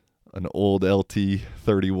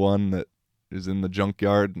LT31 that is in the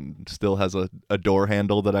junkyard and still has a door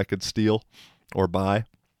handle that I could steal or buy.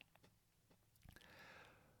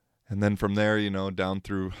 And then from there, down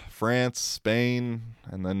through France, Spain,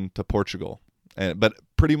 and then to Portugal. But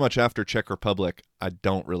pretty much after Czech Republic, I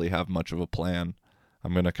don't really have much of a plan.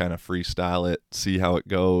 I'm going to kind of freestyle it, see how it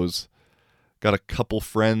goes. Got a couple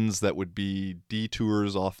friends that would be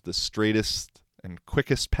detours off the straightest and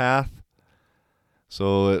quickest path.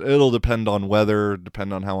 So it'll depend on weather,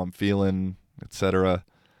 depend on how I'm feeling, etc.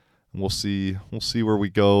 And we'll see where we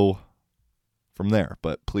go from there.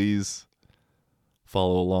 But please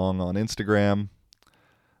follow along on Instagram.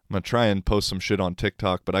 I'm going to try and post some shit on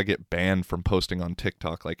TikTok, but I get banned from posting on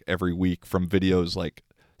TikTok like every week from videos like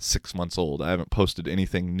 6 months old. I haven't posted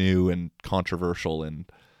anything new and controversial in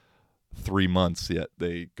 3 months yet.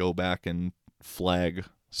 They go back and flag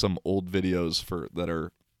some old videos that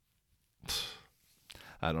are,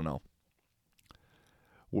 I don't know.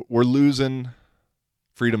 We're losing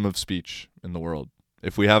freedom of speech in the world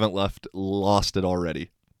if we haven't lost it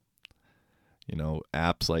already.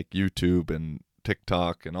 Apps like YouTube and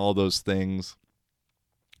TikTok and all those things,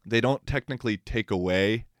 they don't technically take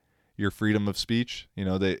away your freedom of speech.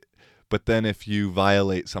 But then if you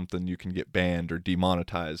violate something, you can get banned or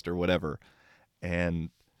demonetized or whatever.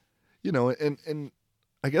 And and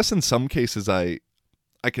I guess in some cases I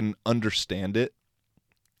can understand it.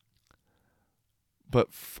 But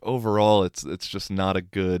overall, it's just not a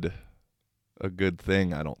good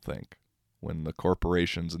thing, I don't think, when the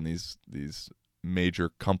corporations and these major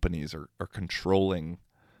companies are controlling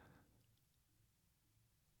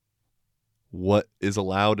what is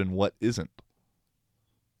allowed and what isn't,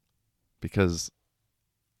 because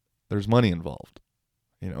there's money involved.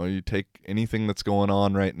 You take anything that's going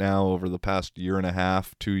on right now over the past year and a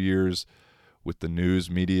half, 2 years, with the news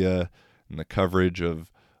media and the coverage of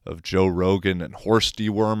Joe Rogan and horse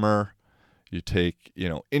dewormer. You take,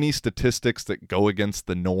 any statistics that go against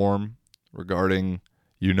the norm regarding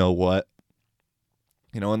what.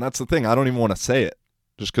 And that's the thing. I don't even want to say it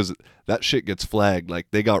just because that shit gets flagged.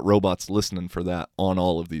 Like, they got robots listening for that on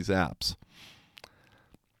all of these apps.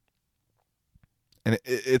 And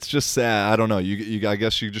it's just sad. I don't know. I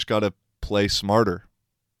guess you just got to play smarter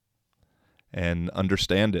and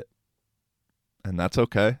understand it. And that's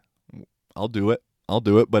okay. I'll do it.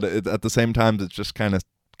 But at the same time, it's just kind of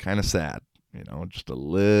sad. Just a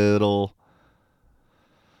little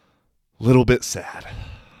bit sad.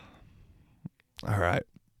 All right.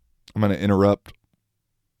 I'm going to interrupt.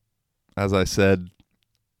 As I said,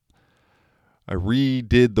 I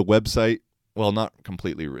redid the website. Well, not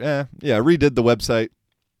completely. I redid the website.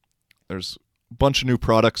 There's a bunch of new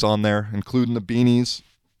products on there, including the beanies.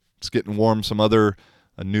 It's getting warm.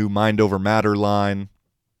 A new Mind Over Matter line,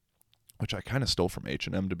 which I kind of stole from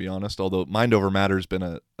H&M, to be honest, although Mind Over Matter has been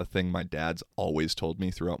a thing my dad's always told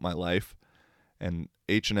me throughout my life. And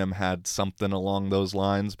H&M had something along those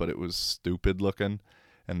lines, but it was stupid looking.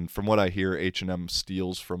 And from what I hear, H&M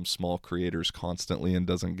steals from small creators constantly and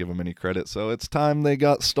doesn't give them any credit. So it's time they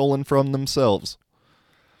got stolen from themselves.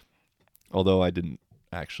 Although I didn't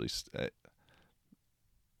actually.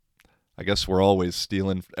 I guess we're always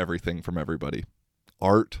stealing everything from everybody.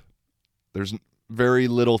 Art, there's very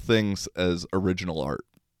little things as original art.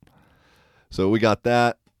 So we got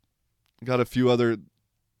that. Got a few other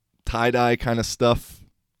tie-dye kind of stuff.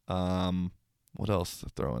 What else to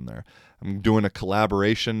throw in there? I'm doing a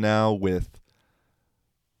collaboration now with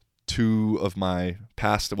two of my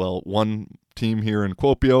past, one team here in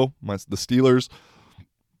Kuopio, the Steelers,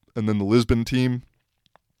 and then the Lisbon team.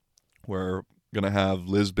 We're going to have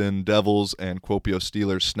Lisbon Devils and Kuopio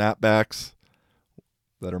Steelers snapbacks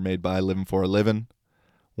that are made by Living for a Living.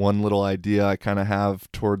 One little idea I kind of have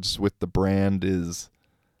with the brand is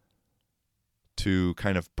to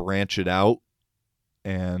kind of branch it out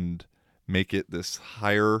and make it this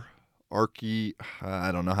hierarchy.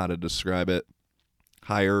 I don't know how to describe it.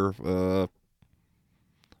 Higher,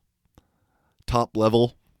 top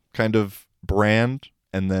level kind of brand,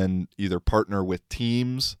 and then either partner with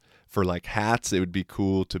teams for like hats. It would be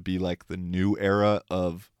cool to be like the new era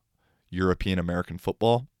of European American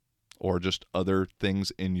football or just other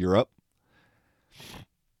things in Europe.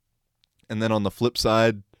 And then on the flip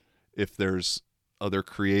side, if there's other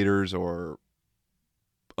creators or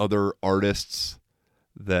other artists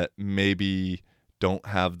that maybe don't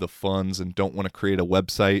have the funds and don't want to create a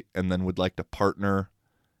website and then would like to partner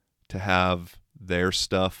to have their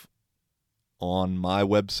stuff on my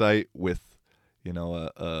website with,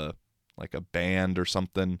 like a band or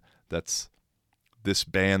something that's this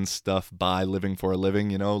band stuff by Living for a Living,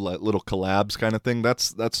 like little collabs kind of thing.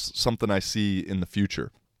 That's something I see in the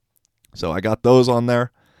future. So I got those on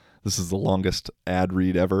there. This is the longest ad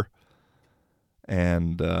read ever.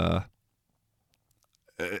 And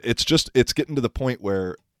it's getting to the point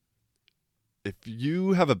where if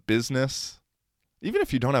you have a business, even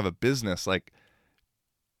if you don't have a business, like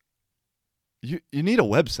you need a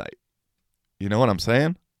website. You know what I'm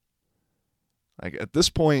saying? Like at this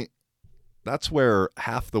point, that's where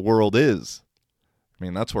half the world is. I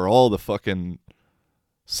mean, that's where all the fucking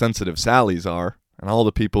sensitive Sallys are, and all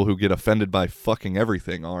the people who get offended by fucking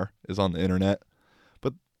everything is on the internet.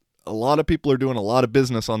 But a lot of people are doing a lot of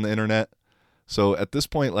business on the internet. So at this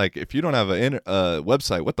point, like, if you don't have a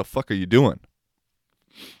website, what the fuck are you doing?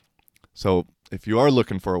 So if you are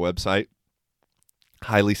looking for a website,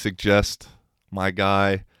 highly suggest my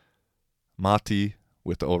guy, Mati,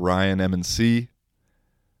 with Orion M&C.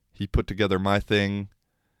 He put together my thing.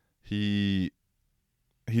 He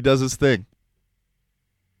does his thing.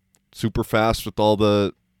 Super fast with all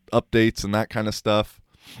the updates and that kind of stuff.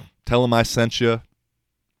 Tell him I sent you.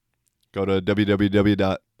 Go to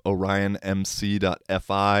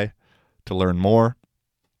www.orionmc.fi to learn more.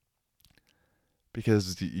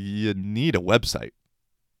 Because you need a website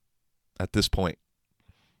at this point.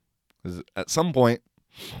 At some point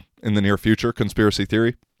in the near future, conspiracy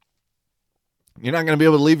theory, you're not going to be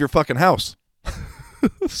able to leave your fucking house.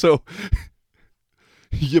 So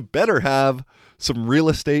you better have some real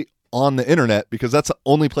estate on the internet, because that's the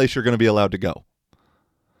only place you're going to be allowed to go.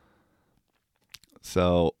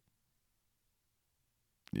 So,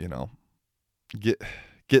 get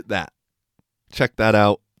that. Check that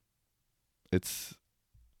out.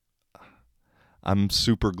 I'm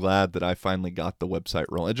super glad that I finally got the website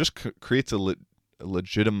rolling. It just creates a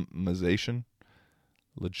legitimacy?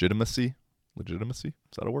 Legitimacy?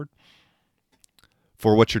 Is that a word?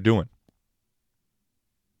 For what you're doing.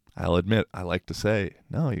 I'll admit, I like to say,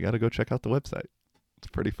 no, you got to go check out the website. It's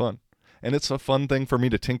pretty fun. And it's a fun thing for me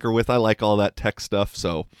to tinker with. I like all that tech stuff.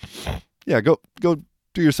 So, yeah, go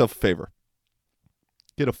do yourself a favor.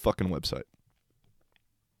 Get a fucking website.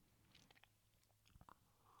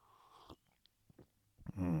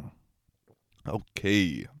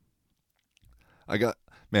 Okay. I've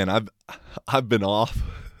been off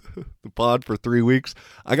the pod for 3 weeks.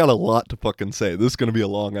 I got a lot to fucking say. This is going to be a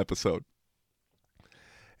long episode.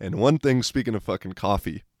 And one thing, speaking of fucking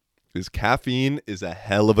coffee, is caffeine is a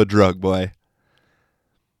hell of a drug, boy.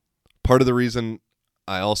 Part of the reason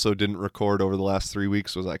I also didn't record over the last 3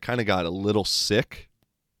 weeks was I kind of got a little sick.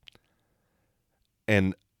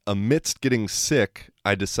 And amidst getting sick,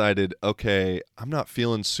 I decided, okay, I'm not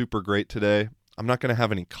feeling super great today. I'm not going to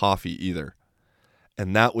have any coffee either.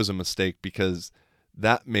 And that was a mistake, because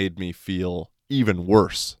that made me feel even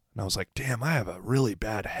worse. And I was like, damn, I have a really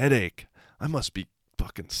bad headache. I must be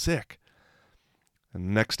fucking sick. And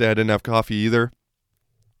the next day I didn't have coffee either.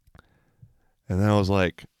 And then I was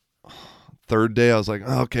like, third day I was like,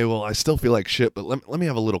 oh, okay, well, I still feel like shit, but let me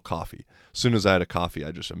have a little coffee. As soon as I had a coffee,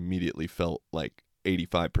 I just immediately felt like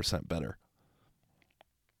 85% better.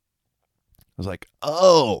 I was like,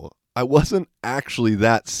 oh, I wasn't actually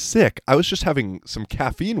that sick. I was just having some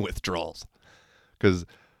caffeine withdrawals. Because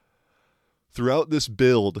throughout this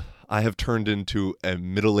build, I have turned into a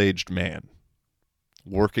middle-aged man,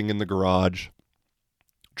 working in the garage,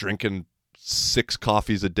 drinking 6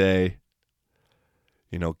 coffees a day,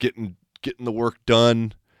 getting the work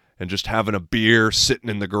done, and just having a beer, sitting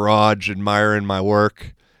in the garage, admiring my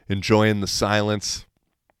work, enjoying the silence.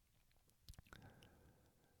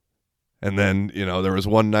 And then, there was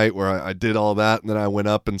one night where I did all that, and then I went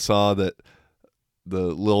up and saw that the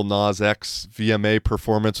Lil Nas X VMA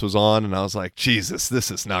performance was on, and I was like, Jesus,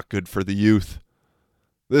 this is not good for the youth.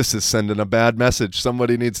 This is sending a bad message.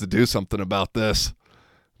 Somebody needs to do something about this.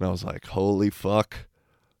 And I was like, holy fuck,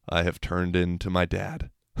 I have turned into my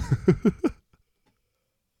dad.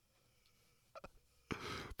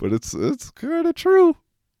 But it's kind of true.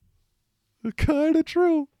 Kind of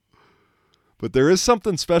true. But there is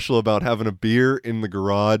something special about having a beer in the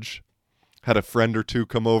garage. Had a friend or two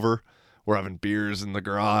come over. We're having beers in the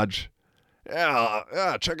garage.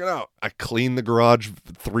 Yeah, check it out. I cleaned the garage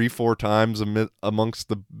 3-4 times amongst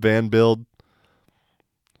the van build.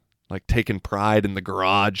 Like taking pride in the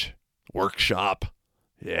garage. Workshop.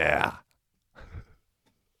 Yeah.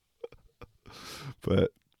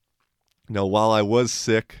 But, while I was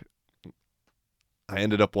sick, I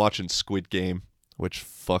ended up watching Squid Game, which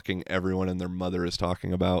fucking everyone and their mother is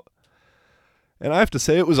talking about. And I have to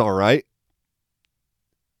say it was all right.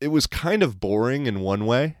 It was kind of boring in one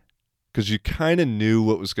way, because you kind of knew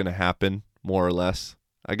what was going to happen, more or less.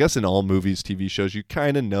 I guess in all movies, TV shows, you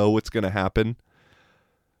kind of know what's going to happen.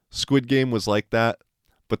 Squid Game was like that,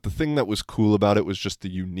 but the thing that was cool about it was just the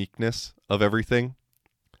uniqueness of everything.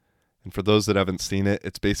 And for those that haven't seen it,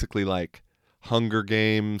 it's basically like Hunger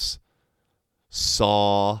Games,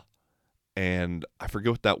 Saw, and I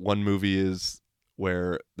forget what that one movie is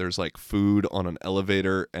where there's like food on an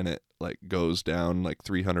elevator and it like goes down like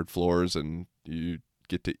 300 floors and you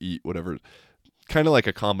get to eat whatever. Kind of like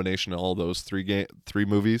a combination of all those three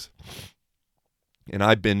movies. And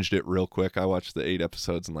I binged it real quick. I watched the 8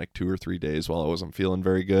 episodes in like 2 or 3 days while I wasn't feeling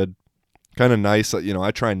very good. Kind of nice.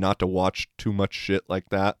 I try not to watch too much shit like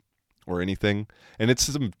that or anything. And it's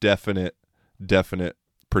some definite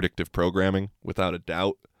predictive programming, without a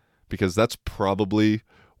doubt, because that's probably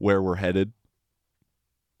where we're headed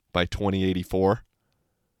by 2084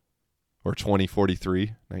 or 2043,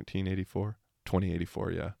 1984,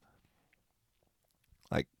 2084, yeah.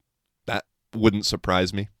 Like, that wouldn't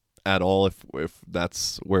surprise me at all if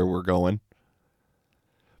that's where we're going.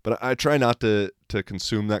 But I try not to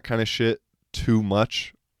consume that kind of shit too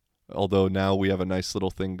much. Although now we have a nice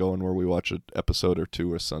little thing going where we watch an episode or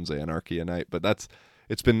 2 of Sons of Anarchy a night. But that's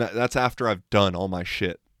after I've done all my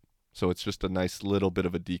shit. So it's just a nice little bit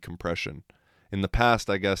of a decompression. In the past,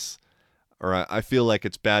 I guess, or I feel like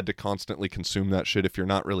it's bad to constantly consume that shit if you're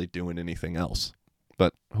not really doing anything else.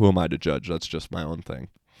 But who am I to judge? That's just my own thing.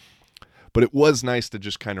 But it was nice to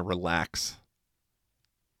just kind of relax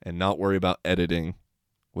and not worry about editing,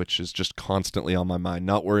 which is just constantly on my mind.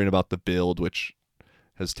 Not worrying about the build, which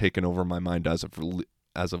has taken over my mind as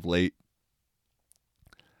of late.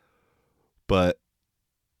 But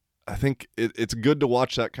I think it's good to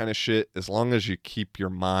watch that kind of shit as long as you keep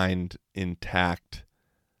your mind intact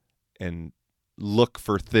and look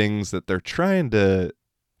for things that they're trying to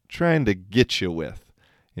get you with.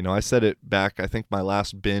 I said it back, I think my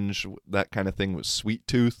last binge, that kind of thing was Sweet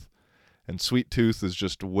Tooth. And Sweet Tooth is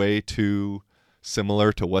just way too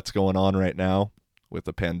similar to what's going on right now with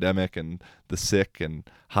the pandemic and the sick and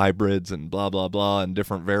hybrids and blah, blah, blah, and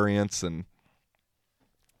different variants. And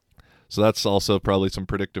so that's also probably some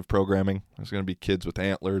predictive programming. There's going to be kids with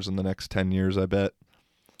antlers in the next 10 years, I bet.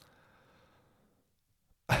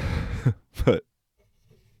 But,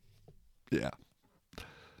 yeah.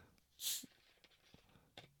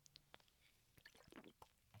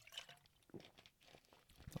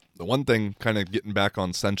 The one thing, kind of getting back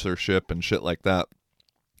on censorship and shit like that,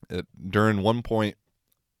 during one point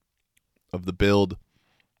of the build,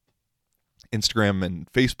 Instagram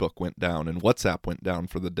and Facebook went down and WhatsApp went down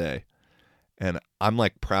for the day. And I'm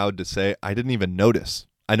like proud to say I didn't even notice.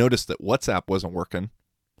 I noticed that WhatsApp wasn't working,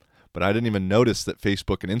 but I didn't even notice that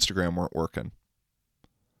Facebook and Instagram weren't working.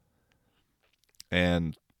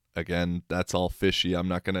 And again, that's all fishy. I'm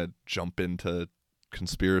not going to jump into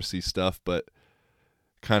conspiracy stuff, but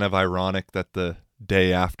kind of ironic that the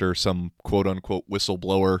day after some quote unquote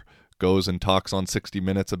whistleblower goes and talks on 60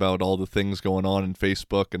 Minutes about all the things going on in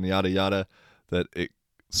Facebook and yada yada, that it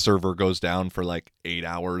server goes down for like 8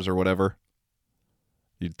 hours or whatever.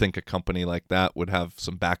 You'd think a company like that would have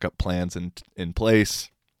some backup plans in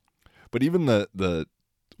place. But even the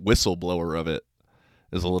whistleblower of it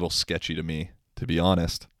is a little sketchy to me, to be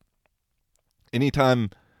honest. Anytime,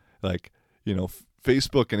 like,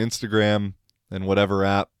 Facebook and Instagram and whatever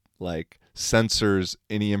app, like, censors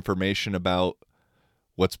any information about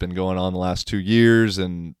what's been going on the last 2 years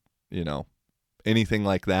and, anything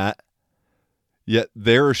like that, yet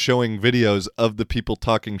they're showing videos of the people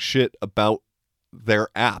talking shit about their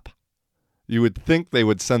app. You would think they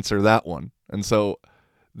would censor that one. And so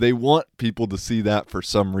they want people to see that for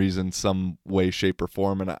some reason, some way, shape, or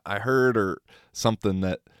form. And I heard or something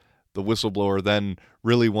that the whistleblower then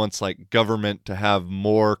really wants like government to have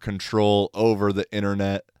more control over the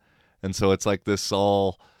internet. And so it's like there's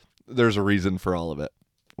a reason for all of it,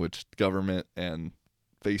 which government and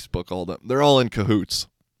Facebook, they're all in cahoots.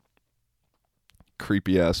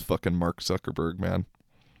 Creepy ass fucking Mark Zuckerberg, man.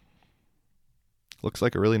 Looks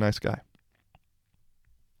like a really nice guy.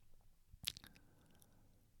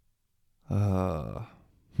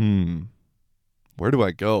 Where do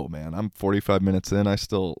I go, man? I'm 45 minutes in. I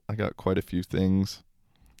got quite a few things.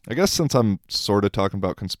 I guess since I'm sort of talking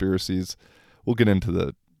about conspiracies, we'll get into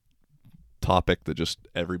the topic that just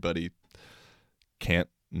everybody can't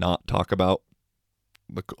not talk about,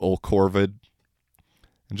 the old Corvid,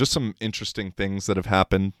 and just some interesting things that have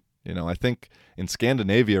happened. I think in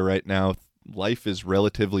Scandinavia right now, life is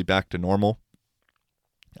relatively back to normal.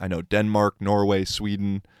 I know Denmark, Norway,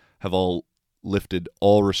 Sweden have all lifted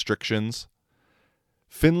all restrictions.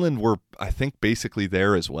 Finland were, I think, basically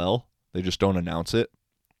there as well. They just don't announce it.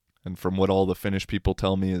 And from what all the Finnish people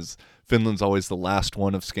tell me is Finland's always the last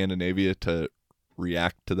one of Scandinavia to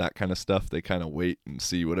react to that kind of stuff. They kind of wait and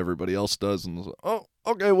see what everybody else does and oh,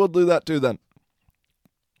 okay, we'll do that too then.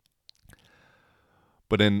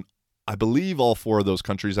 But in, I believe, all 4 of those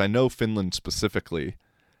countries, I know Finland specifically,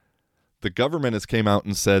 the government has came out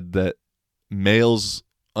and said that males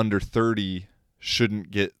under 30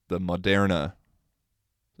 shouldn't get the Moderna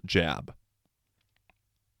jab.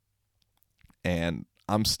 And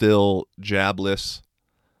I'm still jabless,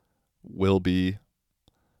 will be,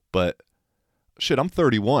 but shit, I'm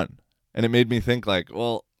 31. And it made me think like,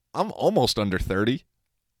 well, I'm almost under 30.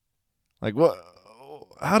 Like, what?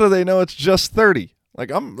 How do they know it's just 30? Like,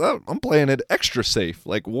 I'm playing it extra safe.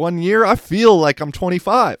 Like, 1 year, I feel like I'm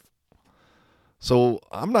 25. So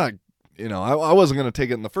I'm not, I wasn't going to take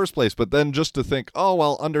it in the first place. But then just to think, oh,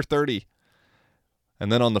 well, under 30. And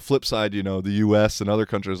then on the flip side, the U.S. and other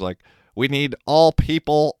countries like, we need all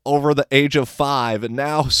people over the age of 5, and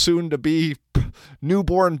now soon to be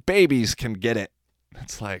newborn babies can get it.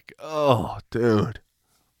 It's like, oh, dude.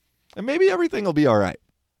 And maybe everything will be all right.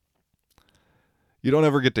 You don't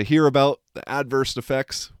ever get to hear about the adverse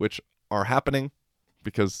effects, which are happening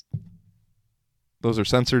because those are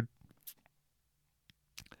censored.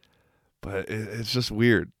 But it's just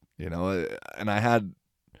weird, And I had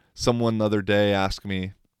someone the other day ask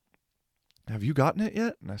me, have you gotten it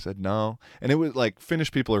yet? And I said, no. And it was like,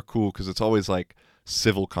 Finnish people are cool because it's always like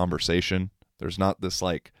civil conversation. There's not this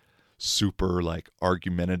like super like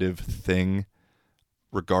argumentative thing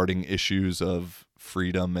regarding issues of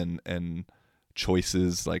freedom and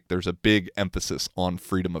choices. Like there's a big emphasis on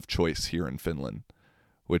freedom of choice here in Finland,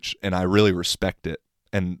 and I really respect it.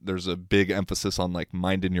 And there's a big emphasis on like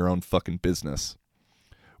minding your own fucking business,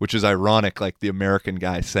 which is ironic. Like the American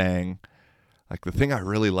guy saying, like, the thing I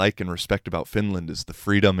really like and respect about Finland is the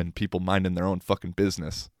freedom and people minding their own fucking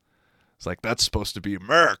business. It's like, that's supposed to be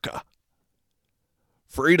America.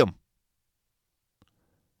 Freedom.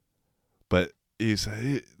 But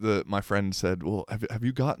my friend said, well, have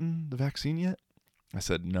you gotten the vaccine yet? I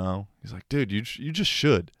said, no. He's like, dude, you just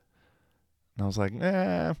should. And I was like,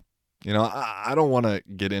 nah. I don't want to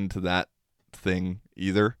get into that thing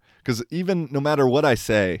either. Because even no matter what I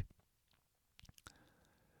say,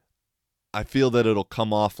 I feel that it'll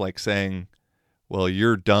come off like saying, well,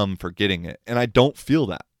 you're dumb for getting it. And I don't feel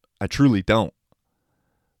that. I truly don't.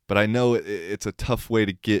 But I know it's a tough way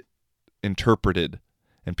to get interpreted.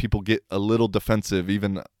 And people get a little defensive,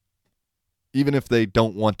 even if they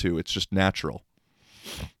don't want to. It's just natural.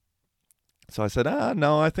 So I said,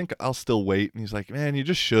 no, I think I'll still wait. And he's like, man, you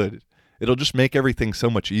just should. It'll just make everything so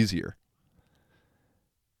much easier.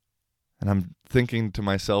 And I'm thinking to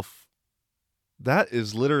myself, that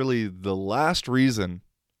is literally the last reason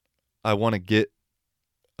I want to get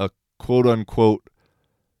a quote-unquote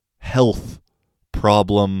health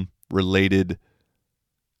problem-related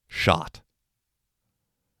shot.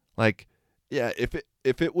 Like, yeah,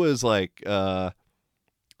 if it was like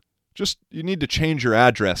just you need to change your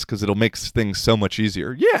address because it'll make things so much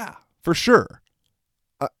easier. Yeah, for sure.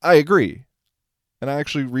 I agree. And I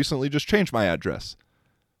actually recently just changed my address.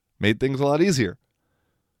 Made things a lot easier.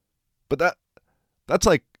 But that's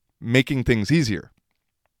like making things easier.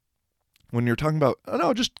 When you're talking about, oh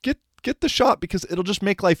no, just get the shot because it'll just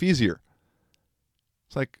make life easier.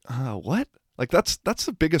 It's like, what? Like that's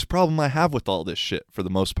the biggest problem I have with all this shit for the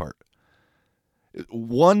most part.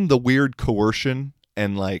 One, the weird coercion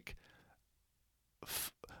and like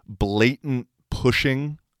blatant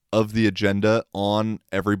pushing of the agenda on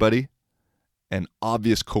everybody and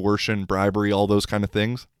obvious coercion, bribery, all those kind of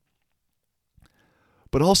things.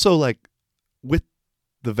 But also like with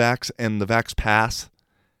the vax and the vax pass,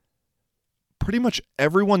 pretty much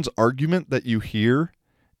everyone's argument that you hear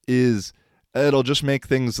is it'll just make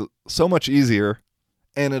things so much easier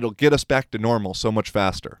and it'll get us back to normal so much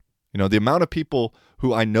faster. You know, the amount of people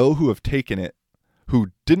who I know who have taken it,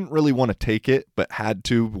 who didn't really want to take it but had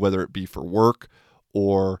to, whether it be for work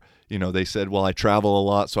or, you know, they said, well, I travel a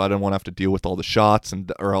lot, so I don't want to have to deal with all the shots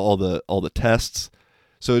or all the tests.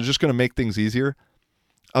 So it's just going to make things easier.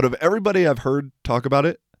 Out of everybody I've heard talk about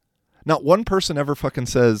it, not one person ever fucking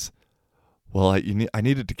says, well, I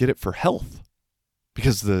needed to get it for health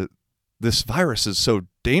because this virus is so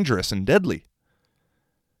dangerous and deadly.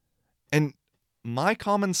 And my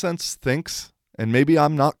common sense thinks, and maybe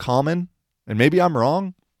I'm not common, and maybe I'm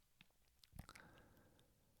wrong,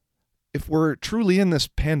 if we're truly in this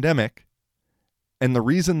pandemic, and the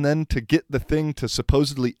reason then to get the thing to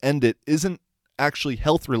supposedly end it isn't actually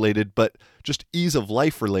health related, but just ease of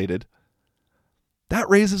life related, that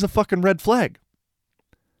raises a fucking red flag.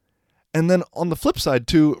 And then on the flip side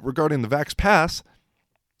too, regarding the Vax Pass,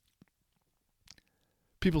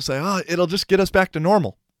 people say, oh, it'll just get us back to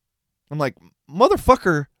normal. I'm like,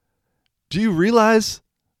 motherfucker, do you realize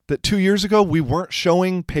that 2 years ago we weren't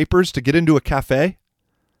showing papers to get into a cafe?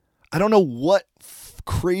 I don't know what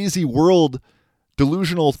crazy world,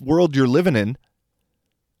 delusional world you're living in,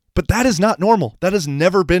 but that is not normal. That has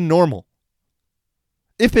never been normal.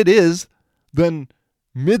 If it is, then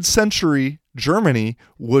mid-century Germany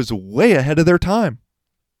was way ahead of their time.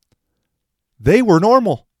 They were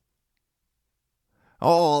normal.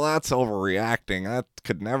 Oh, that's overreacting. That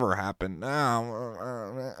could never happen.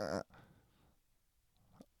 No.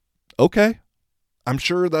 Okay. I'm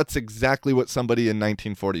sure that's exactly what somebody in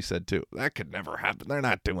 1940 said too. That could never happen. They're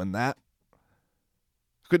not doing that.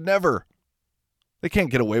 Could never. They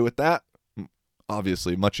can't get away with that.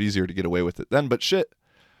 Obviously, much easier to get away with it then, but shit.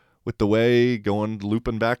 With the way going,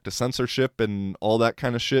 looping back to censorship and all that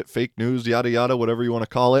kind of shit, fake news, yada yada, whatever you want to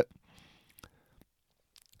call it,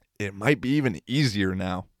 it might be even easier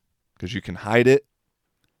now because you can hide it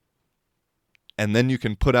and then you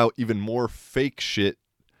can put out even more fake shit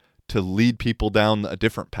to lead people down a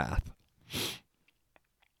different path.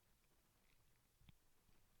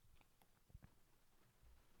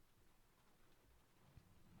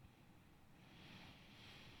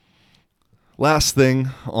 Last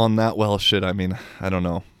thing on that, well, shit, I mean, I don't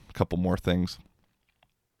know, a couple more things,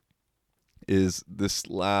 is this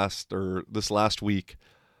last week,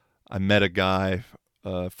 I met a guy,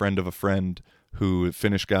 a friend of a friend, a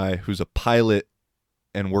Finnish guy, who's a pilot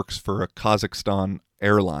and works for a Kazakhstan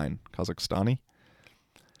airline, Kazakhstani.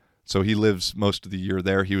 So he lives most of the year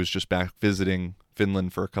there. He was just back visiting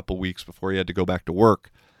Finland for a couple weeks before he had to go back to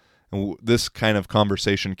work. And this kind of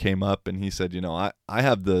conversation came up, and he said, you know, I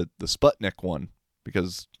have the Sputnik one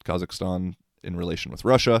because Kazakhstan in relation with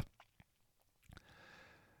Russia.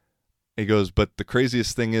 He goes, but the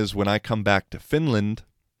craziest thing is when I come back to Finland,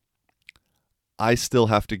 I still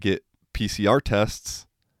have to get PCR tests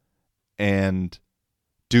and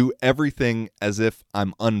do everything as if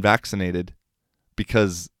I'm unvaccinated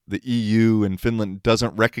because the EU and Finland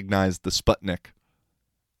doesn't recognize the Sputnik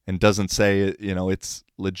and doesn't say, you know, it's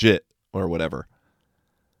legit or whatever.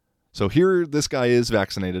 So here this guy is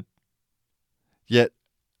vaccinated, yet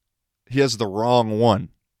he has the wrong one.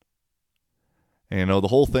 And, you know, the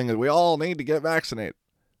whole thing is we all need to get vaccinated.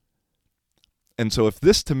 And so if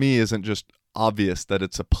this to me isn't just obvious that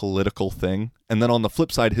it's a political thing, and then on the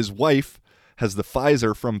flip side, his wife has the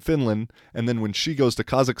Pfizer from Finland, and then when she goes to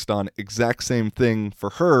Kazakhstan, exact same thing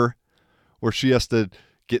for her, where she has to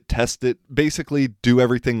get tested, basically do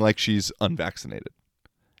everything like she's unvaccinated.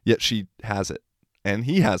 Yet she has it, and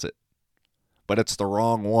he has it, but it's the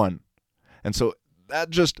wrong one. And so that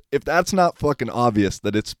just, if that's not fucking obvious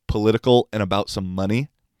that it's political and about some money,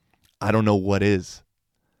 I don't know what is.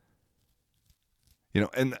 You know,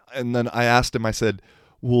 and then I asked him, I said,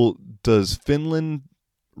 well, does Finland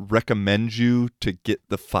recommend you to get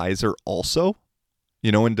the Pfizer also?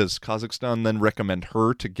 And does Kazakhstan then recommend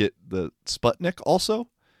her to get the Sputnik also?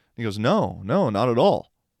 He goes, no, not at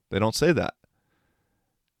all. They don't say that.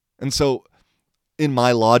 And so in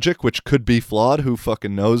my logic, which could be flawed, who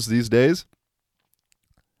fucking knows these days,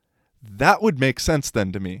 that would make sense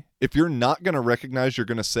then to me. If you're not going to recognize you're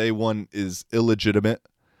going to say one is illegitimate,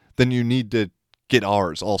 then you need to get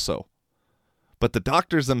ours also. But the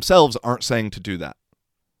doctors themselves aren't saying to do that.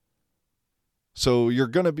 So you're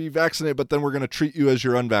going to be vaccinated, but then we're going to treat you as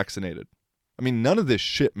you're unvaccinated. I mean, none of this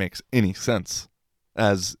shit makes any sense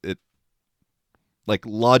as it, like,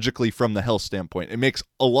 logically from the health standpoint. It makes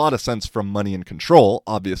a lot of sense from money and control,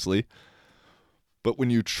 obviously. But when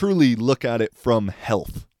you truly look at it from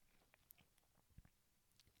health,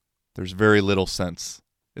 there's very little sense.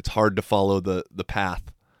 It's hard to follow the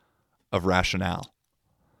path of rationale.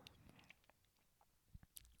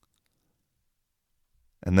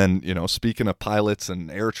 And then, speaking of pilots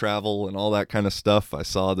and air travel and all that kind of stuff, I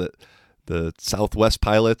saw that the Southwest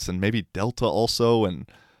pilots and maybe Delta also and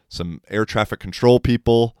some air traffic control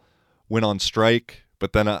people went on strike.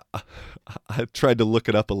 But then I tried to look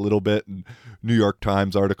it up a little bit, and New York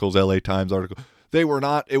Times articles, LA Times articles. It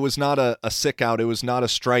was not a sick out. It was not a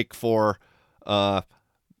strike for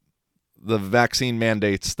the vaccine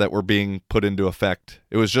mandates that were being put into effect.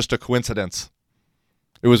 It was just a coincidence.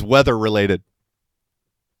 It was weather related.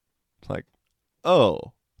 It's like,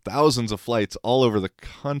 oh, thousands of flights all over the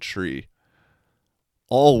country,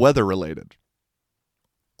 all weather related,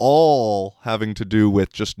 all having to do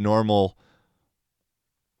with just normal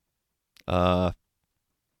like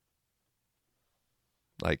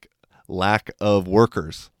lack of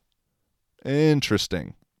workers.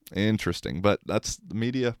 Interesting. But that's the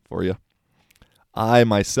media for you. I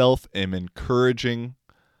myself am encouraging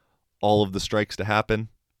all of the strikes to happen,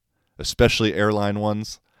 especially airline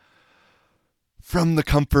ones, from the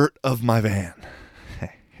comfort of my van.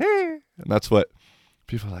 And that's what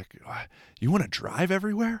people are like, you want to drive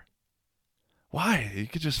everywhere? Why? You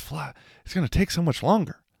could just fly. It's going to take so much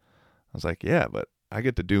longer. I was like, yeah, but I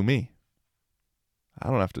get to do me. I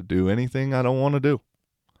don't have to do anything I don't want to do.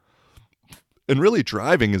 And really,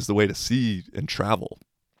 driving is the way to see and travel.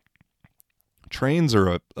 Trains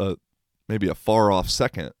are maybe a far off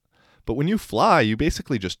second. But when you fly, you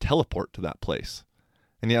basically just teleport to that place.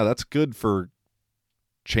 And yeah, that's good for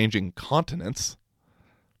changing continents.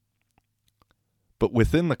 But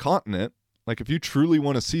within the continent, like if you truly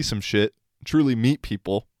want to see some shit, truly meet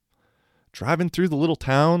people, driving through the little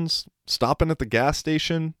towns, stopping at the gas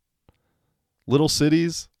station, little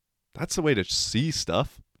cities, that's the way to see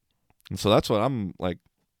stuff. And so that's what I'm like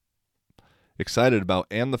excited about.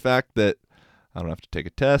 And the fact that I don't have to take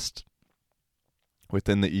a test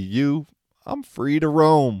within the EU. I'm free to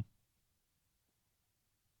roam.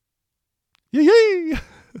 Yay!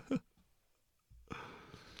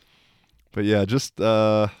 But yeah, just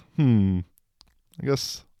I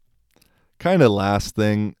guess kind of last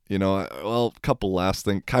thing, a couple last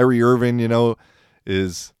thing. Kyrie Irving,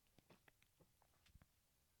 is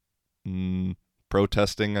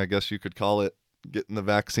protesting, I guess you could call it, getting the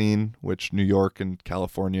vaccine, which New York and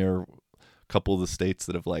California are a couple of the states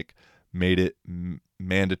that have like made it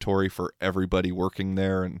mandatory for everybody working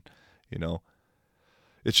there. And,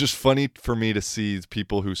 it's just funny for me to see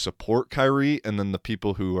people who support Kyrie and then the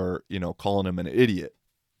people who are, calling him an idiot.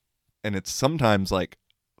 And it's sometimes like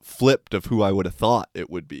flipped of who I would have thought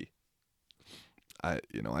it would be.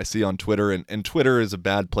 I see on Twitter, and Twitter is a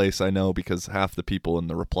bad place, I know, because half the people in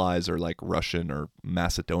the replies are like Russian or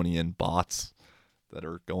Macedonian bots that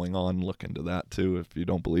are going on. Look into that too if you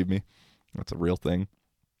don't believe me. That's a real thing.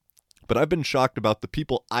 But I've been shocked about the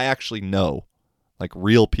people I actually know, like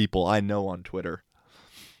real people I know on Twitter,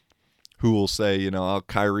 who will say,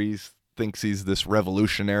 Kyrie thinks he's this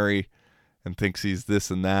revolutionary and thinks he's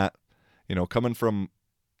this and that. Coming from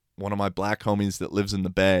one of my black homies that lives in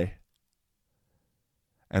the Bay.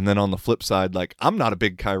 And then on the flip side, like, I'm not a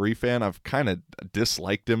big Kyrie fan. I've kind of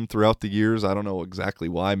disliked him throughout the years. I don't know exactly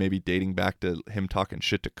why. Maybe dating back to him talking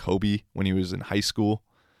shit to Kobe when he was in high school.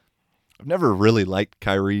 I've never really liked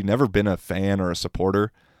Kyrie, never been a fan or a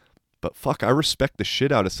supporter. But fuck, I respect the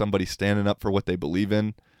shit out of somebody standing up for what they believe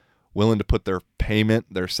in, willing to put their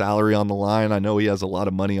payment, their salary on the line. I know he has a lot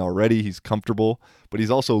of money already. He's comfortable, but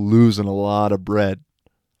he's also losing a lot of bread.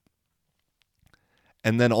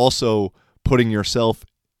 And then also putting yourself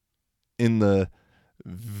in the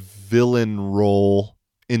villain role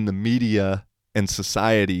in the media and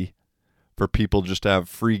society for people just to have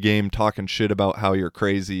free game talking shit about how you're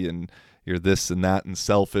crazy and you're this and that and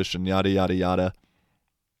selfish and yada, yada, yada.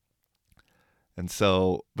 And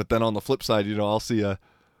so, but then on the flip side, I'll see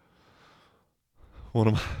one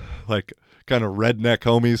of my, like, kind of redneck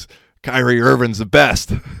homies. Kyrie Irving's the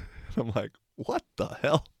best. I'm like, what the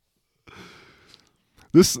hell?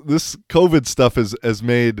 This COVID stuff has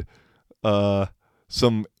made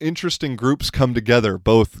some interesting groups come together,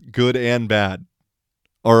 both good and bad,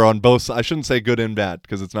 or on both. I shouldn't say good and bad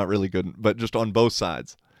because it's not really good, but just on both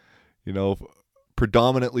sides. You know,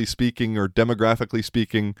 predominantly speaking or demographically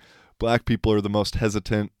speaking, black people are the most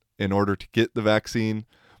hesitant in order to get the vaccine.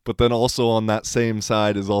 But then also on that same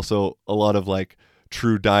side is also a lot of like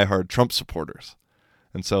true diehard Trump supporters.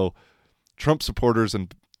 And so Trump supporters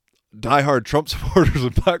and diehard Trump supporters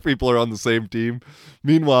and black people are on the same team.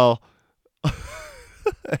 Meanwhile,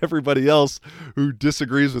 everybody else who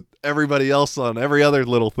disagrees with everybody else on every other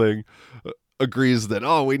little thing agrees that,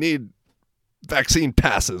 oh, we need vaccine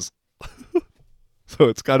passes. So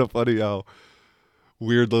it's kind of funny how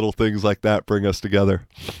weird little things like that bring us together.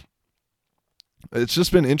 It's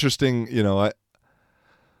just been interesting, you know,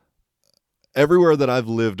 everywhere that I've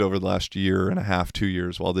lived over the last year and a half, 2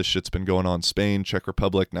 years, while this shit's been going on, Spain, Czech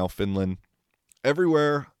Republic, now Finland,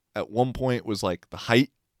 everywhere at one point was like the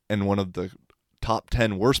height and one of the top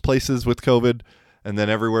 10 worst places with COVID. And then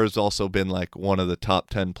everywhere has also been like one of the top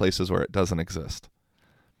 10 places where it doesn't exist.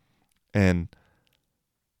 And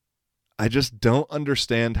I just don't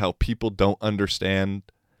understand how people don't understand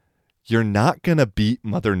you're not going to beat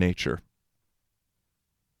Mother Nature.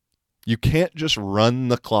 You can't just run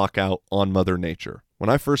the clock out on Mother Nature. When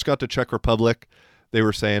I first got to Czech Republic, they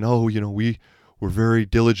were saying, oh, you know, we were very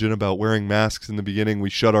diligent about wearing masks in the beginning.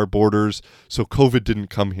 We shut our borders, so COVID didn't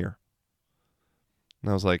come here.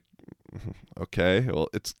 And I was like, okay, well,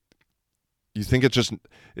 you think it's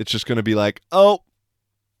just going to be like, oh,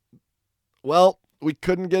 well, we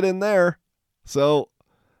couldn't get in there, so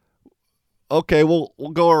okay, we'll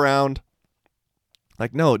go around.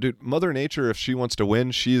 Like, no, dude, Mother Nature, if she wants to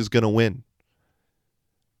win, she is going to win.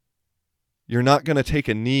 You're not going to take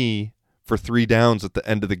a knee for 3 downs at the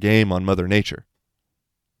end of the game on Mother Nature.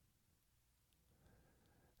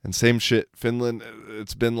 And same shit, Finland,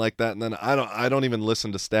 it's been like that. And then I don't even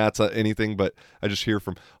listen to stats or anything, but I just hear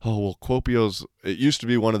from, oh, well, Kuopio's, it used to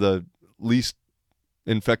be one of the least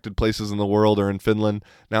infected places in the world or in Finland.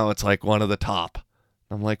 Now it's like one of the top.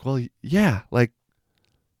 I'm like, well, yeah, like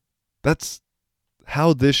that's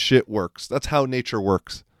how this shit works. That's how nature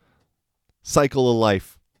works. Cycle of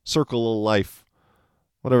life, circle of life,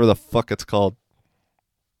 whatever the fuck it's called.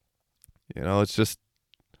 You know, it's just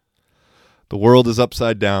the world is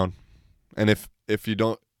upside down. And if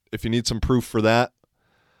you need some proof for that,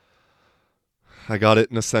 I got it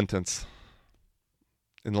in a sentence.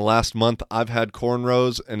 In the last month, I've had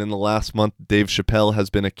cornrows, and in the last month, Dave Chappelle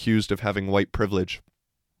has been accused of having white privilege.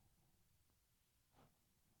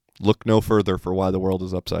 Look no further for why the world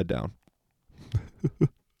is upside down.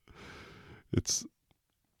 It's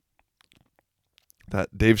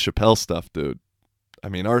that Dave Chappelle stuff, dude. I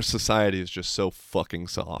mean, our society is just so fucking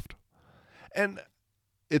soft. And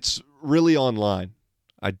it's really online.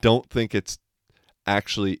 I don't think it's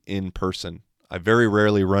actually in person. I very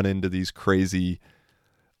rarely run into these crazy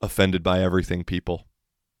offended by everything people.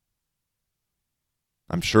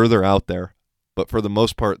 I'm sure they're out there, but for the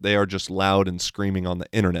most part, they are just loud and screaming on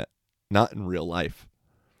the internet, not in real life.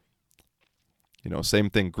 You know, same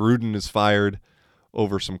thing. Gruden is fired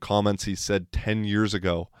over some comments he said 10 years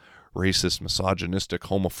ago. Racist, misogynistic,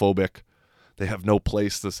 homophobic. They have no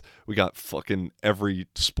place. We got fucking every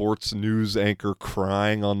sports news anchor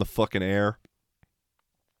crying on the fucking air.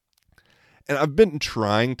 And I've been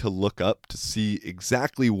trying to look up to see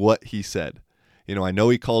exactly what he said. You know, I know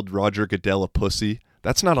he called Roger Goodell a pussy.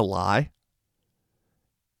 That's not a lie.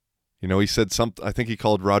 You know, he said something. I think he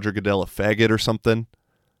called Roger Goodell a faggot or something.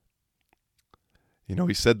 You know,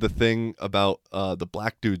 he said the thing about the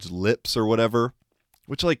black dude's lips or whatever,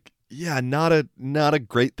 which, like, yeah, not a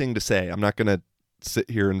great thing to say. I'm not going to sit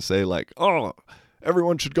here and say, like, oh,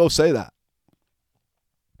 everyone should go say that.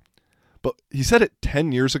 But he said it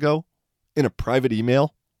 10 years ago in a private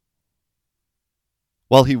email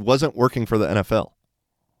while he wasn't working for the NFL.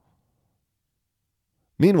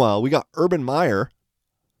 Meanwhile, we got Urban Meyer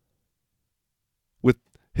with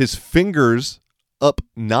his fingers up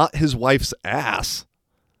not his wife's ass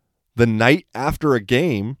the night after a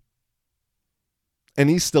game, and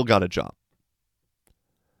he's still got a job.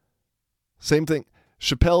 Same thing.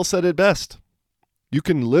 Chappelle said it best. You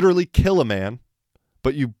can literally kill a man,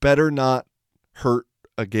 but you better not hurt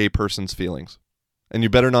a gay person's feelings. And you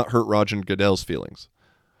better not hurt Roger Goodell's feelings.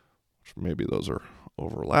 Maybe those are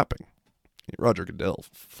overlapping. Roger Goodell,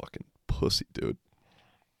 fucking pussy, dude.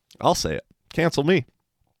 I'll say it. Cancel me.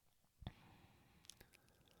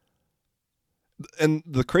 And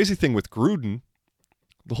the crazy thing with Gruden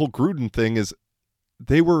the whole Gruden thing is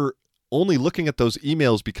they were only looking at those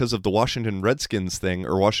emails because of the Washington Redskins thing,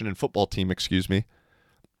 or Washington football team, excuse me.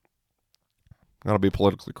 Gotta be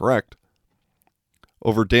politically correct.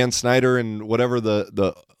 Over Dan Snyder and whatever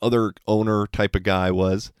the other owner type of guy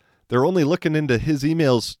was. They're only looking into his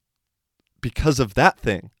emails because of that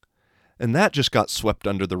thing. And that just got swept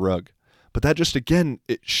under the rug. But that just, again,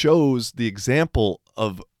 it shows the example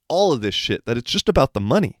of all of this shit, that it's just about the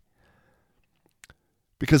money.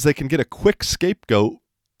 Because they can get a quick scapegoat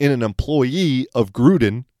in an employee of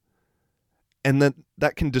Gruden, and then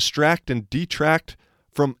that can distract and detract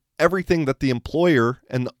from everything that the employer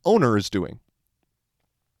and the owner is doing.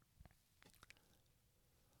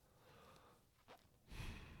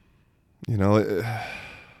 You know,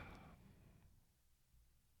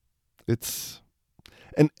 it's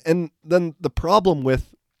and then the problem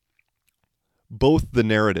with both the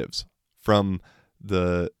narratives, from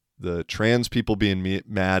the trans people being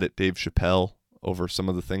mad at Dave Chappelle over some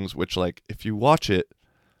of the things, which, like, if you watch it,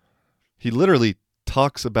 he literally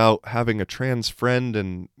talks about having a trans friend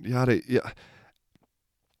and yada.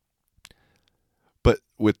 But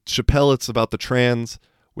with Chappelle, it's about the trans.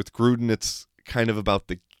 With Gruden, it's kind of about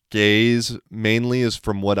the gays, mainly, is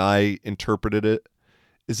from what I interpreted it.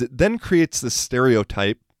 Is it then creates this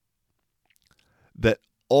stereotype that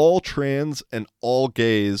all trans and all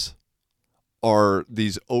gays are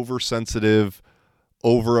these oversensitive,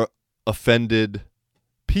 over-offended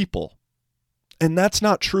people. And that's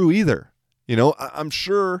not true either. You know, I'm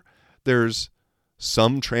sure there's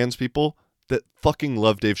some trans people that fucking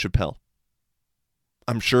love Dave Chappelle.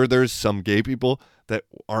 I'm sure there's some gay people that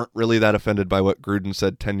aren't really that offended by what Gruden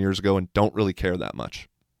said 10 years ago and don't really care that much.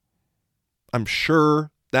 I'm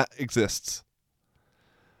sure that exists.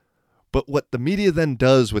 But what the media then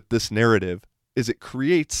does with this narrative is it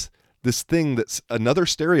creates this thing that's another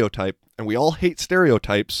stereotype, and we all hate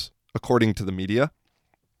stereotypes, according to the media,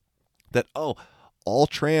 that, oh, all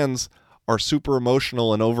trans are super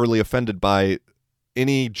emotional and overly offended by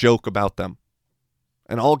any joke about them.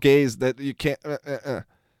 And all gays that you can't...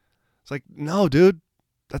 It's like, no, dude,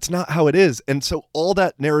 that's not how it is. And so all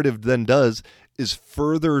that narrative then does is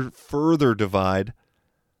further divide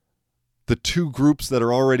the two groups that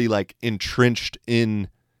are already, like, entrenched in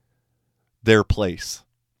their place.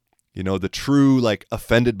 You know, the true, like,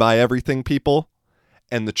 offended by everything people,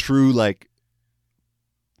 and the true, like,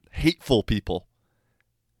 hateful people.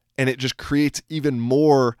 And it just creates even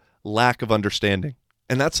more lack of understanding.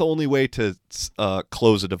 And that's the only way to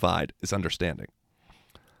close a divide, is understanding.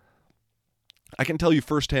 I can tell you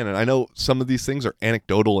firsthand, and I know some of these things are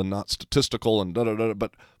anecdotal and not statistical and da-da-da,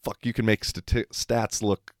 but fuck, you can make stats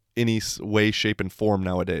look any way, shape, and form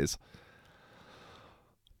nowadays.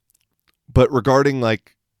 But regarding,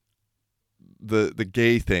 like, the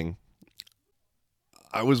gay thing,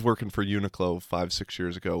 I was working for Uniqlo 5-6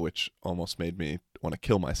 years ago, which almost made me want to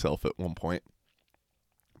kill myself at one point.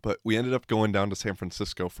 But we ended up going down to San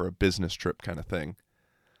Francisco for a business trip kind of thing.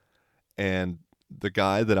 And the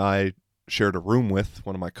guy that I shared a room with,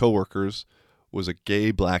 one of my coworkers, was a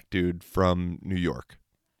gay black dude from New York.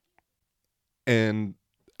 And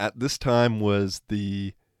at this time was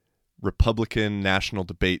the Republican national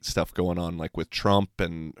debate stuff going on, like with Trump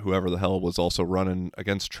and whoever the hell was also running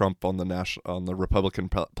against Trump on the Republican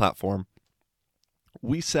platform.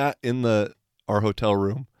 We sat in our hotel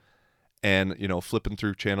room and, you know, flipping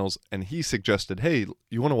through channels, and he suggested, "Hey,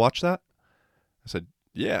 you want to watch that?" I said,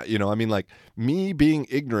 "Yeah." You know, I mean, like, me being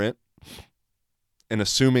ignorant and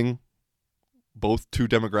assuming both two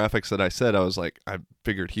demographics that I said, I was like, I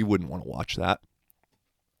figured he wouldn't want to watch that.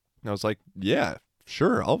 And I was like, "Yeah,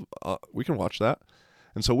 sure, we can watch that."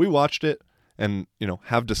 And so we watched it and, you know,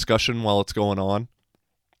 have discussion while it's going on.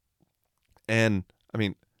 And I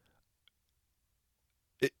mean,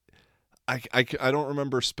 I don't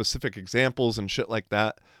remember specific examples and shit like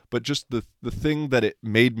that, but just the thing that it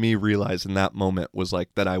made me realize in that moment was,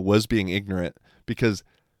 like, that I was being ignorant, because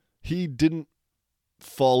he didn't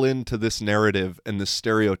fall into this narrative and this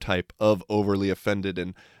stereotype of overly offended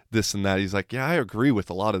and this and that. He's like, "Yeah, I agree with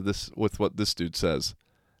a lot of this, with what this dude says."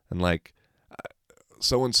 And, like,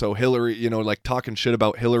 so-and-so Hillary, you know, like, talking shit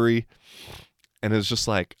about Hillary. And it was just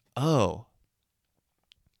like, oh,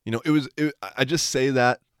 you know, I just say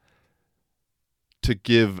that to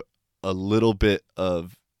give a little bit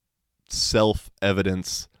of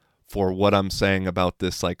self-evidence for what I'm saying about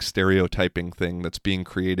this, like, stereotyping thing that's being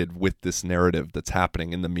created with this narrative that's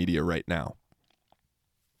happening in the media right now.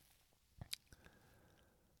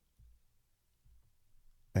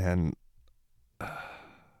 And I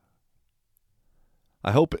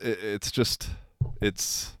hope it's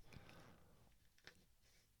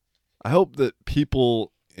I hope that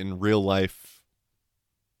people in real life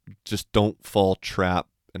just don't fall trap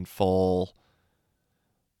and fall,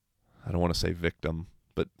 I don't want to say victim,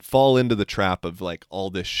 but fall into the trap of like all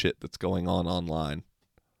this shit that's going on online.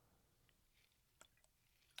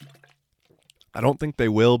 I don't think they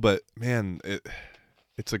will, but man,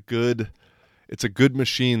 it's a good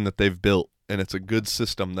machine that they've built, and it's a good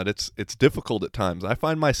system that it's difficult at times. I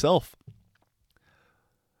find myself,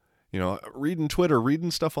 reading Twitter,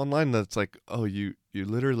 reading stuff online that's like, oh, you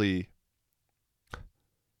literally,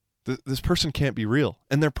 this person can't be real,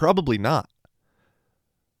 and they're probably not.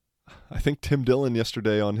 I think Tim Dillon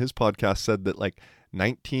yesterday on his podcast said that like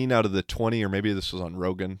 19 out of the 20, or maybe this was on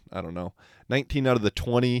Rogan, I don't know, 19 out of the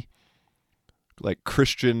 20 like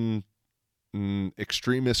Christian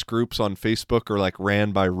extremist groups on Facebook are like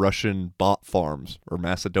ran by Russian bot farms or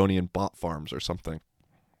Macedonian bot farms or something.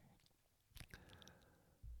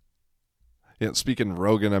 Yeah, speaking of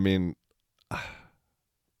Rogan, I mean,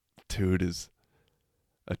 dude is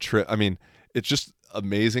a trip. I mean, it's just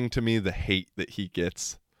amazing to me the hate that he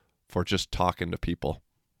gets for just talking to people.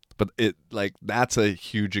 But that's a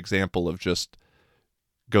huge example of just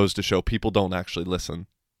goes to show people don't actually listen.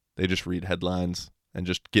 They just read headlines and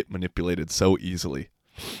just get manipulated so easily.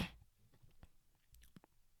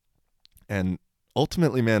 And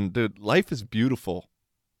ultimately, man, dude, life is beautiful.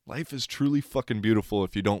 Life is truly fucking beautiful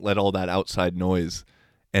if you don't let all that outside noise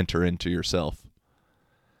enter into yourself.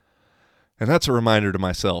 And that's a reminder to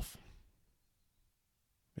myself.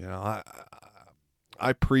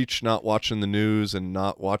 I preach not watching the news and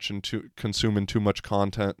not consuming too much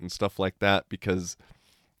content and stuff like that, because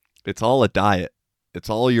it's all a diet. It's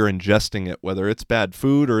all you're ingesting it, whether it's bad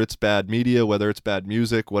food or it's bad media, whether it's bad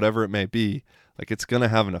music, whatever it may be. Like, it's going to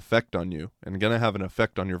have an effect on you and going to have an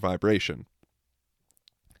effect on your vibration.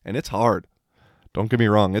 And it's hard. Don't get me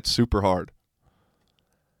wrong. It's super hard.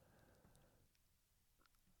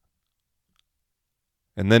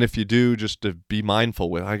 And then if you do, just to be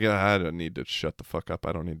mindful I don't need to shut the fuck up.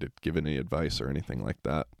 I don't need to give any advice or anything like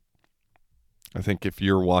that. I think if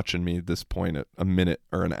you're watching me at this point at a minute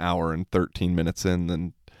or an hour and 13 minutes in,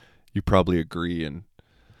 then you probably agree, and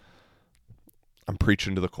I'm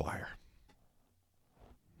preaching to the choir.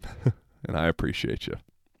 And I appreciate you.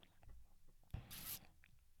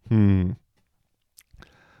 Let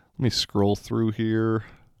me scroll through here.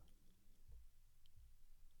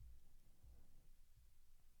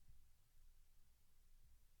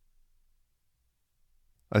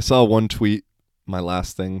 I saw one tweet, my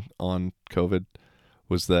last thing on COVID,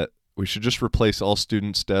 was that we should just replace all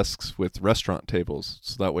students' desks with restaurant tables,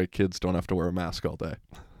 so that way kids don't have to wear a mask all day.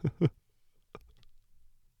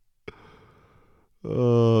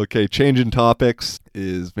 Okay, changing topics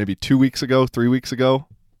is maybe 3 weeks ago,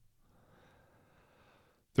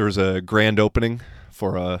 there was a grand opening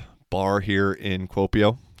for a bar here in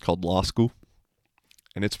Kuopio called Law School,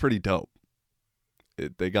 and it's pretty dope.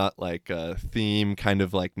 They got like a theme, kind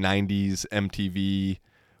of like 90s MTV,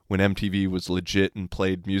 when MTV was legit and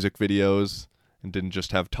played music videos and didn't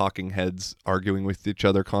just have talking heads arguing with each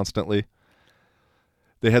other constantly.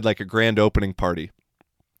 They had like a grand opening party,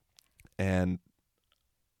 and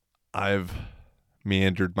I've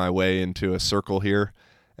meandered my way into a circle here,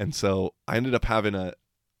 and so I ended up having a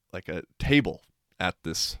table at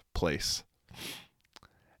this place,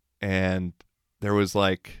 and there was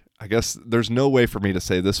like, I guess there's no way for me to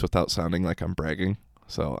say this without sounding like I'm bragging,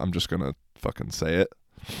 so I'm just gonna fucking say it.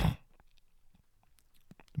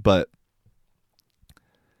 But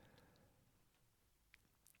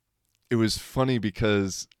it was funny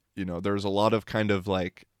because, there was a lot of kind of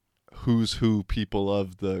like who's who people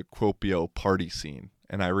of the Kuopio party scene.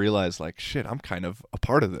 And I realized like, shit, I'm kind of a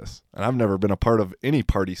part of this. And I've never been a part of any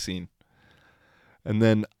party scene. And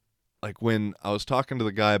then like when I was talking to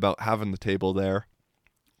the guy about having the table there,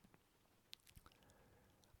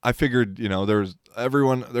 I figured, there was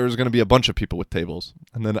going to be a bunch of people with tables.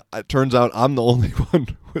 And then it turns out I'm the only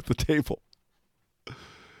one with the table.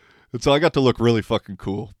 And so I got to look really fucking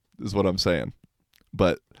cool, is what I'm saying.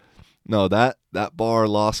 But no, that bar,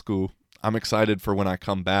 Law School, I'm excited for when I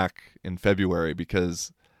come back in February,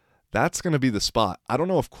 because that's going to be the spot. I don't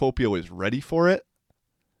know if Kuopio is ready for it,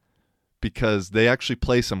 because they actually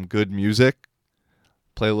play some good music.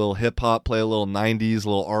 Play a little hip-hop, play a little 90s, a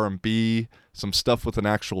little R&B, some stuff with an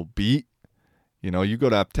actual beat. You go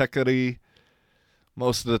to Aptekkari,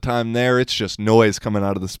 most of the time there, it's just noise coming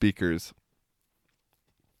out of the speakers.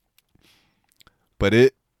 But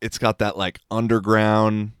it's got that like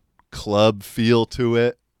underground club feel to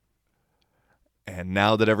it. And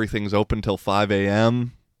now that everything's open till 5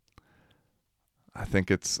 a.m., I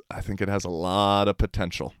think it has a lot of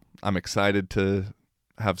potential. I'm excited to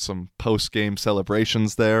have some post-game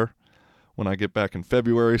celebrations there when I get back in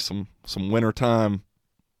February, some wintertime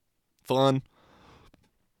fun.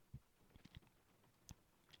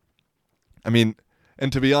 I mean,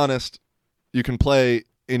 and to be honest, you can play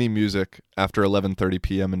any music after 11:30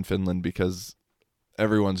 p.m. in Finland because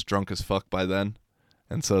everyone's drunk as fuck by then.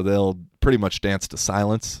 And so they'll pretty much dance to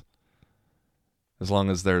silence as long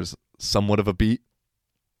as there's somewhat of a beat.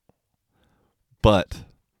 But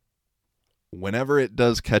whenever it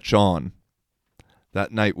does catch on,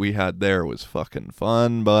 that night we had there was fucking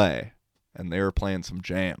fun, boy. And they were playing some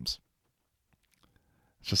jams.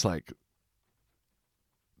 It's just like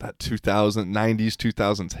that 90s,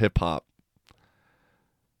 2000s hip-hop.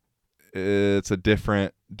 It's a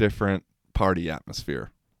different party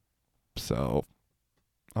atmosphere. So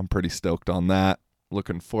I'm pretty stoked on that.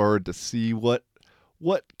 Looking forward to see what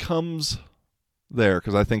comes there,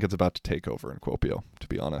 because I think it's about to take over in Kuopio, to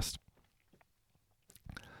be honest.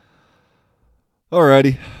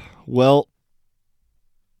 Alrighty. Well,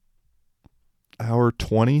 hour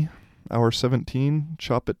 20, hour 17,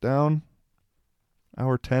 chop it down.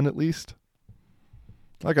 Hour 10 at least.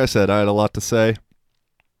 Like I said, I had a lot to say.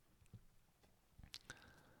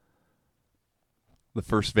 The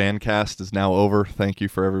first Vancast is now over. Thank you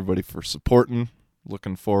for everybody for supporting.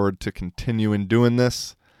 Looking forward to continuing doing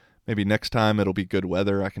this. Maybe next time it'll be good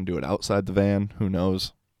weather. I can do it outside the van. Who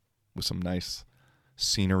knows? With some nice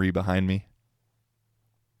scenery behind me.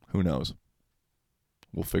 Who knows?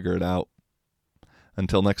 We'll figure it out.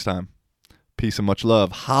 Until next time. Peace and much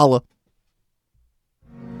love. Holla.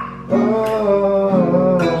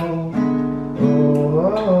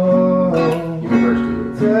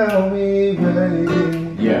 Tell me,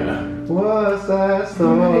 baby. Yeah. What's that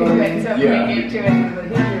story?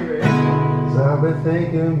 I've been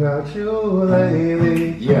thinking about you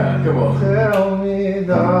lately. Yeah, come on. Tell me,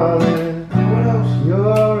 darling. What else?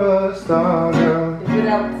 You're a star girl. What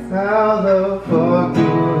else? How the fuck do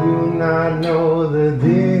you not know the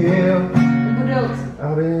deal? What else?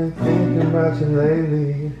 I've been thinking about you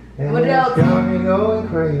lately. And What it's else? got me going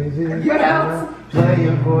crazy. What else? I'm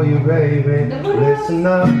playing for you, baby. What else?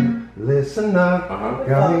 Listen up. Uh-huh.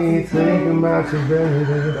 Got me thinking about you,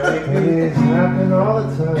 baby. And it's happening all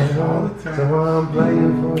the time. So I'm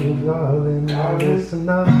playing for you, darling. Now listen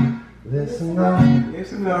up. Listen up.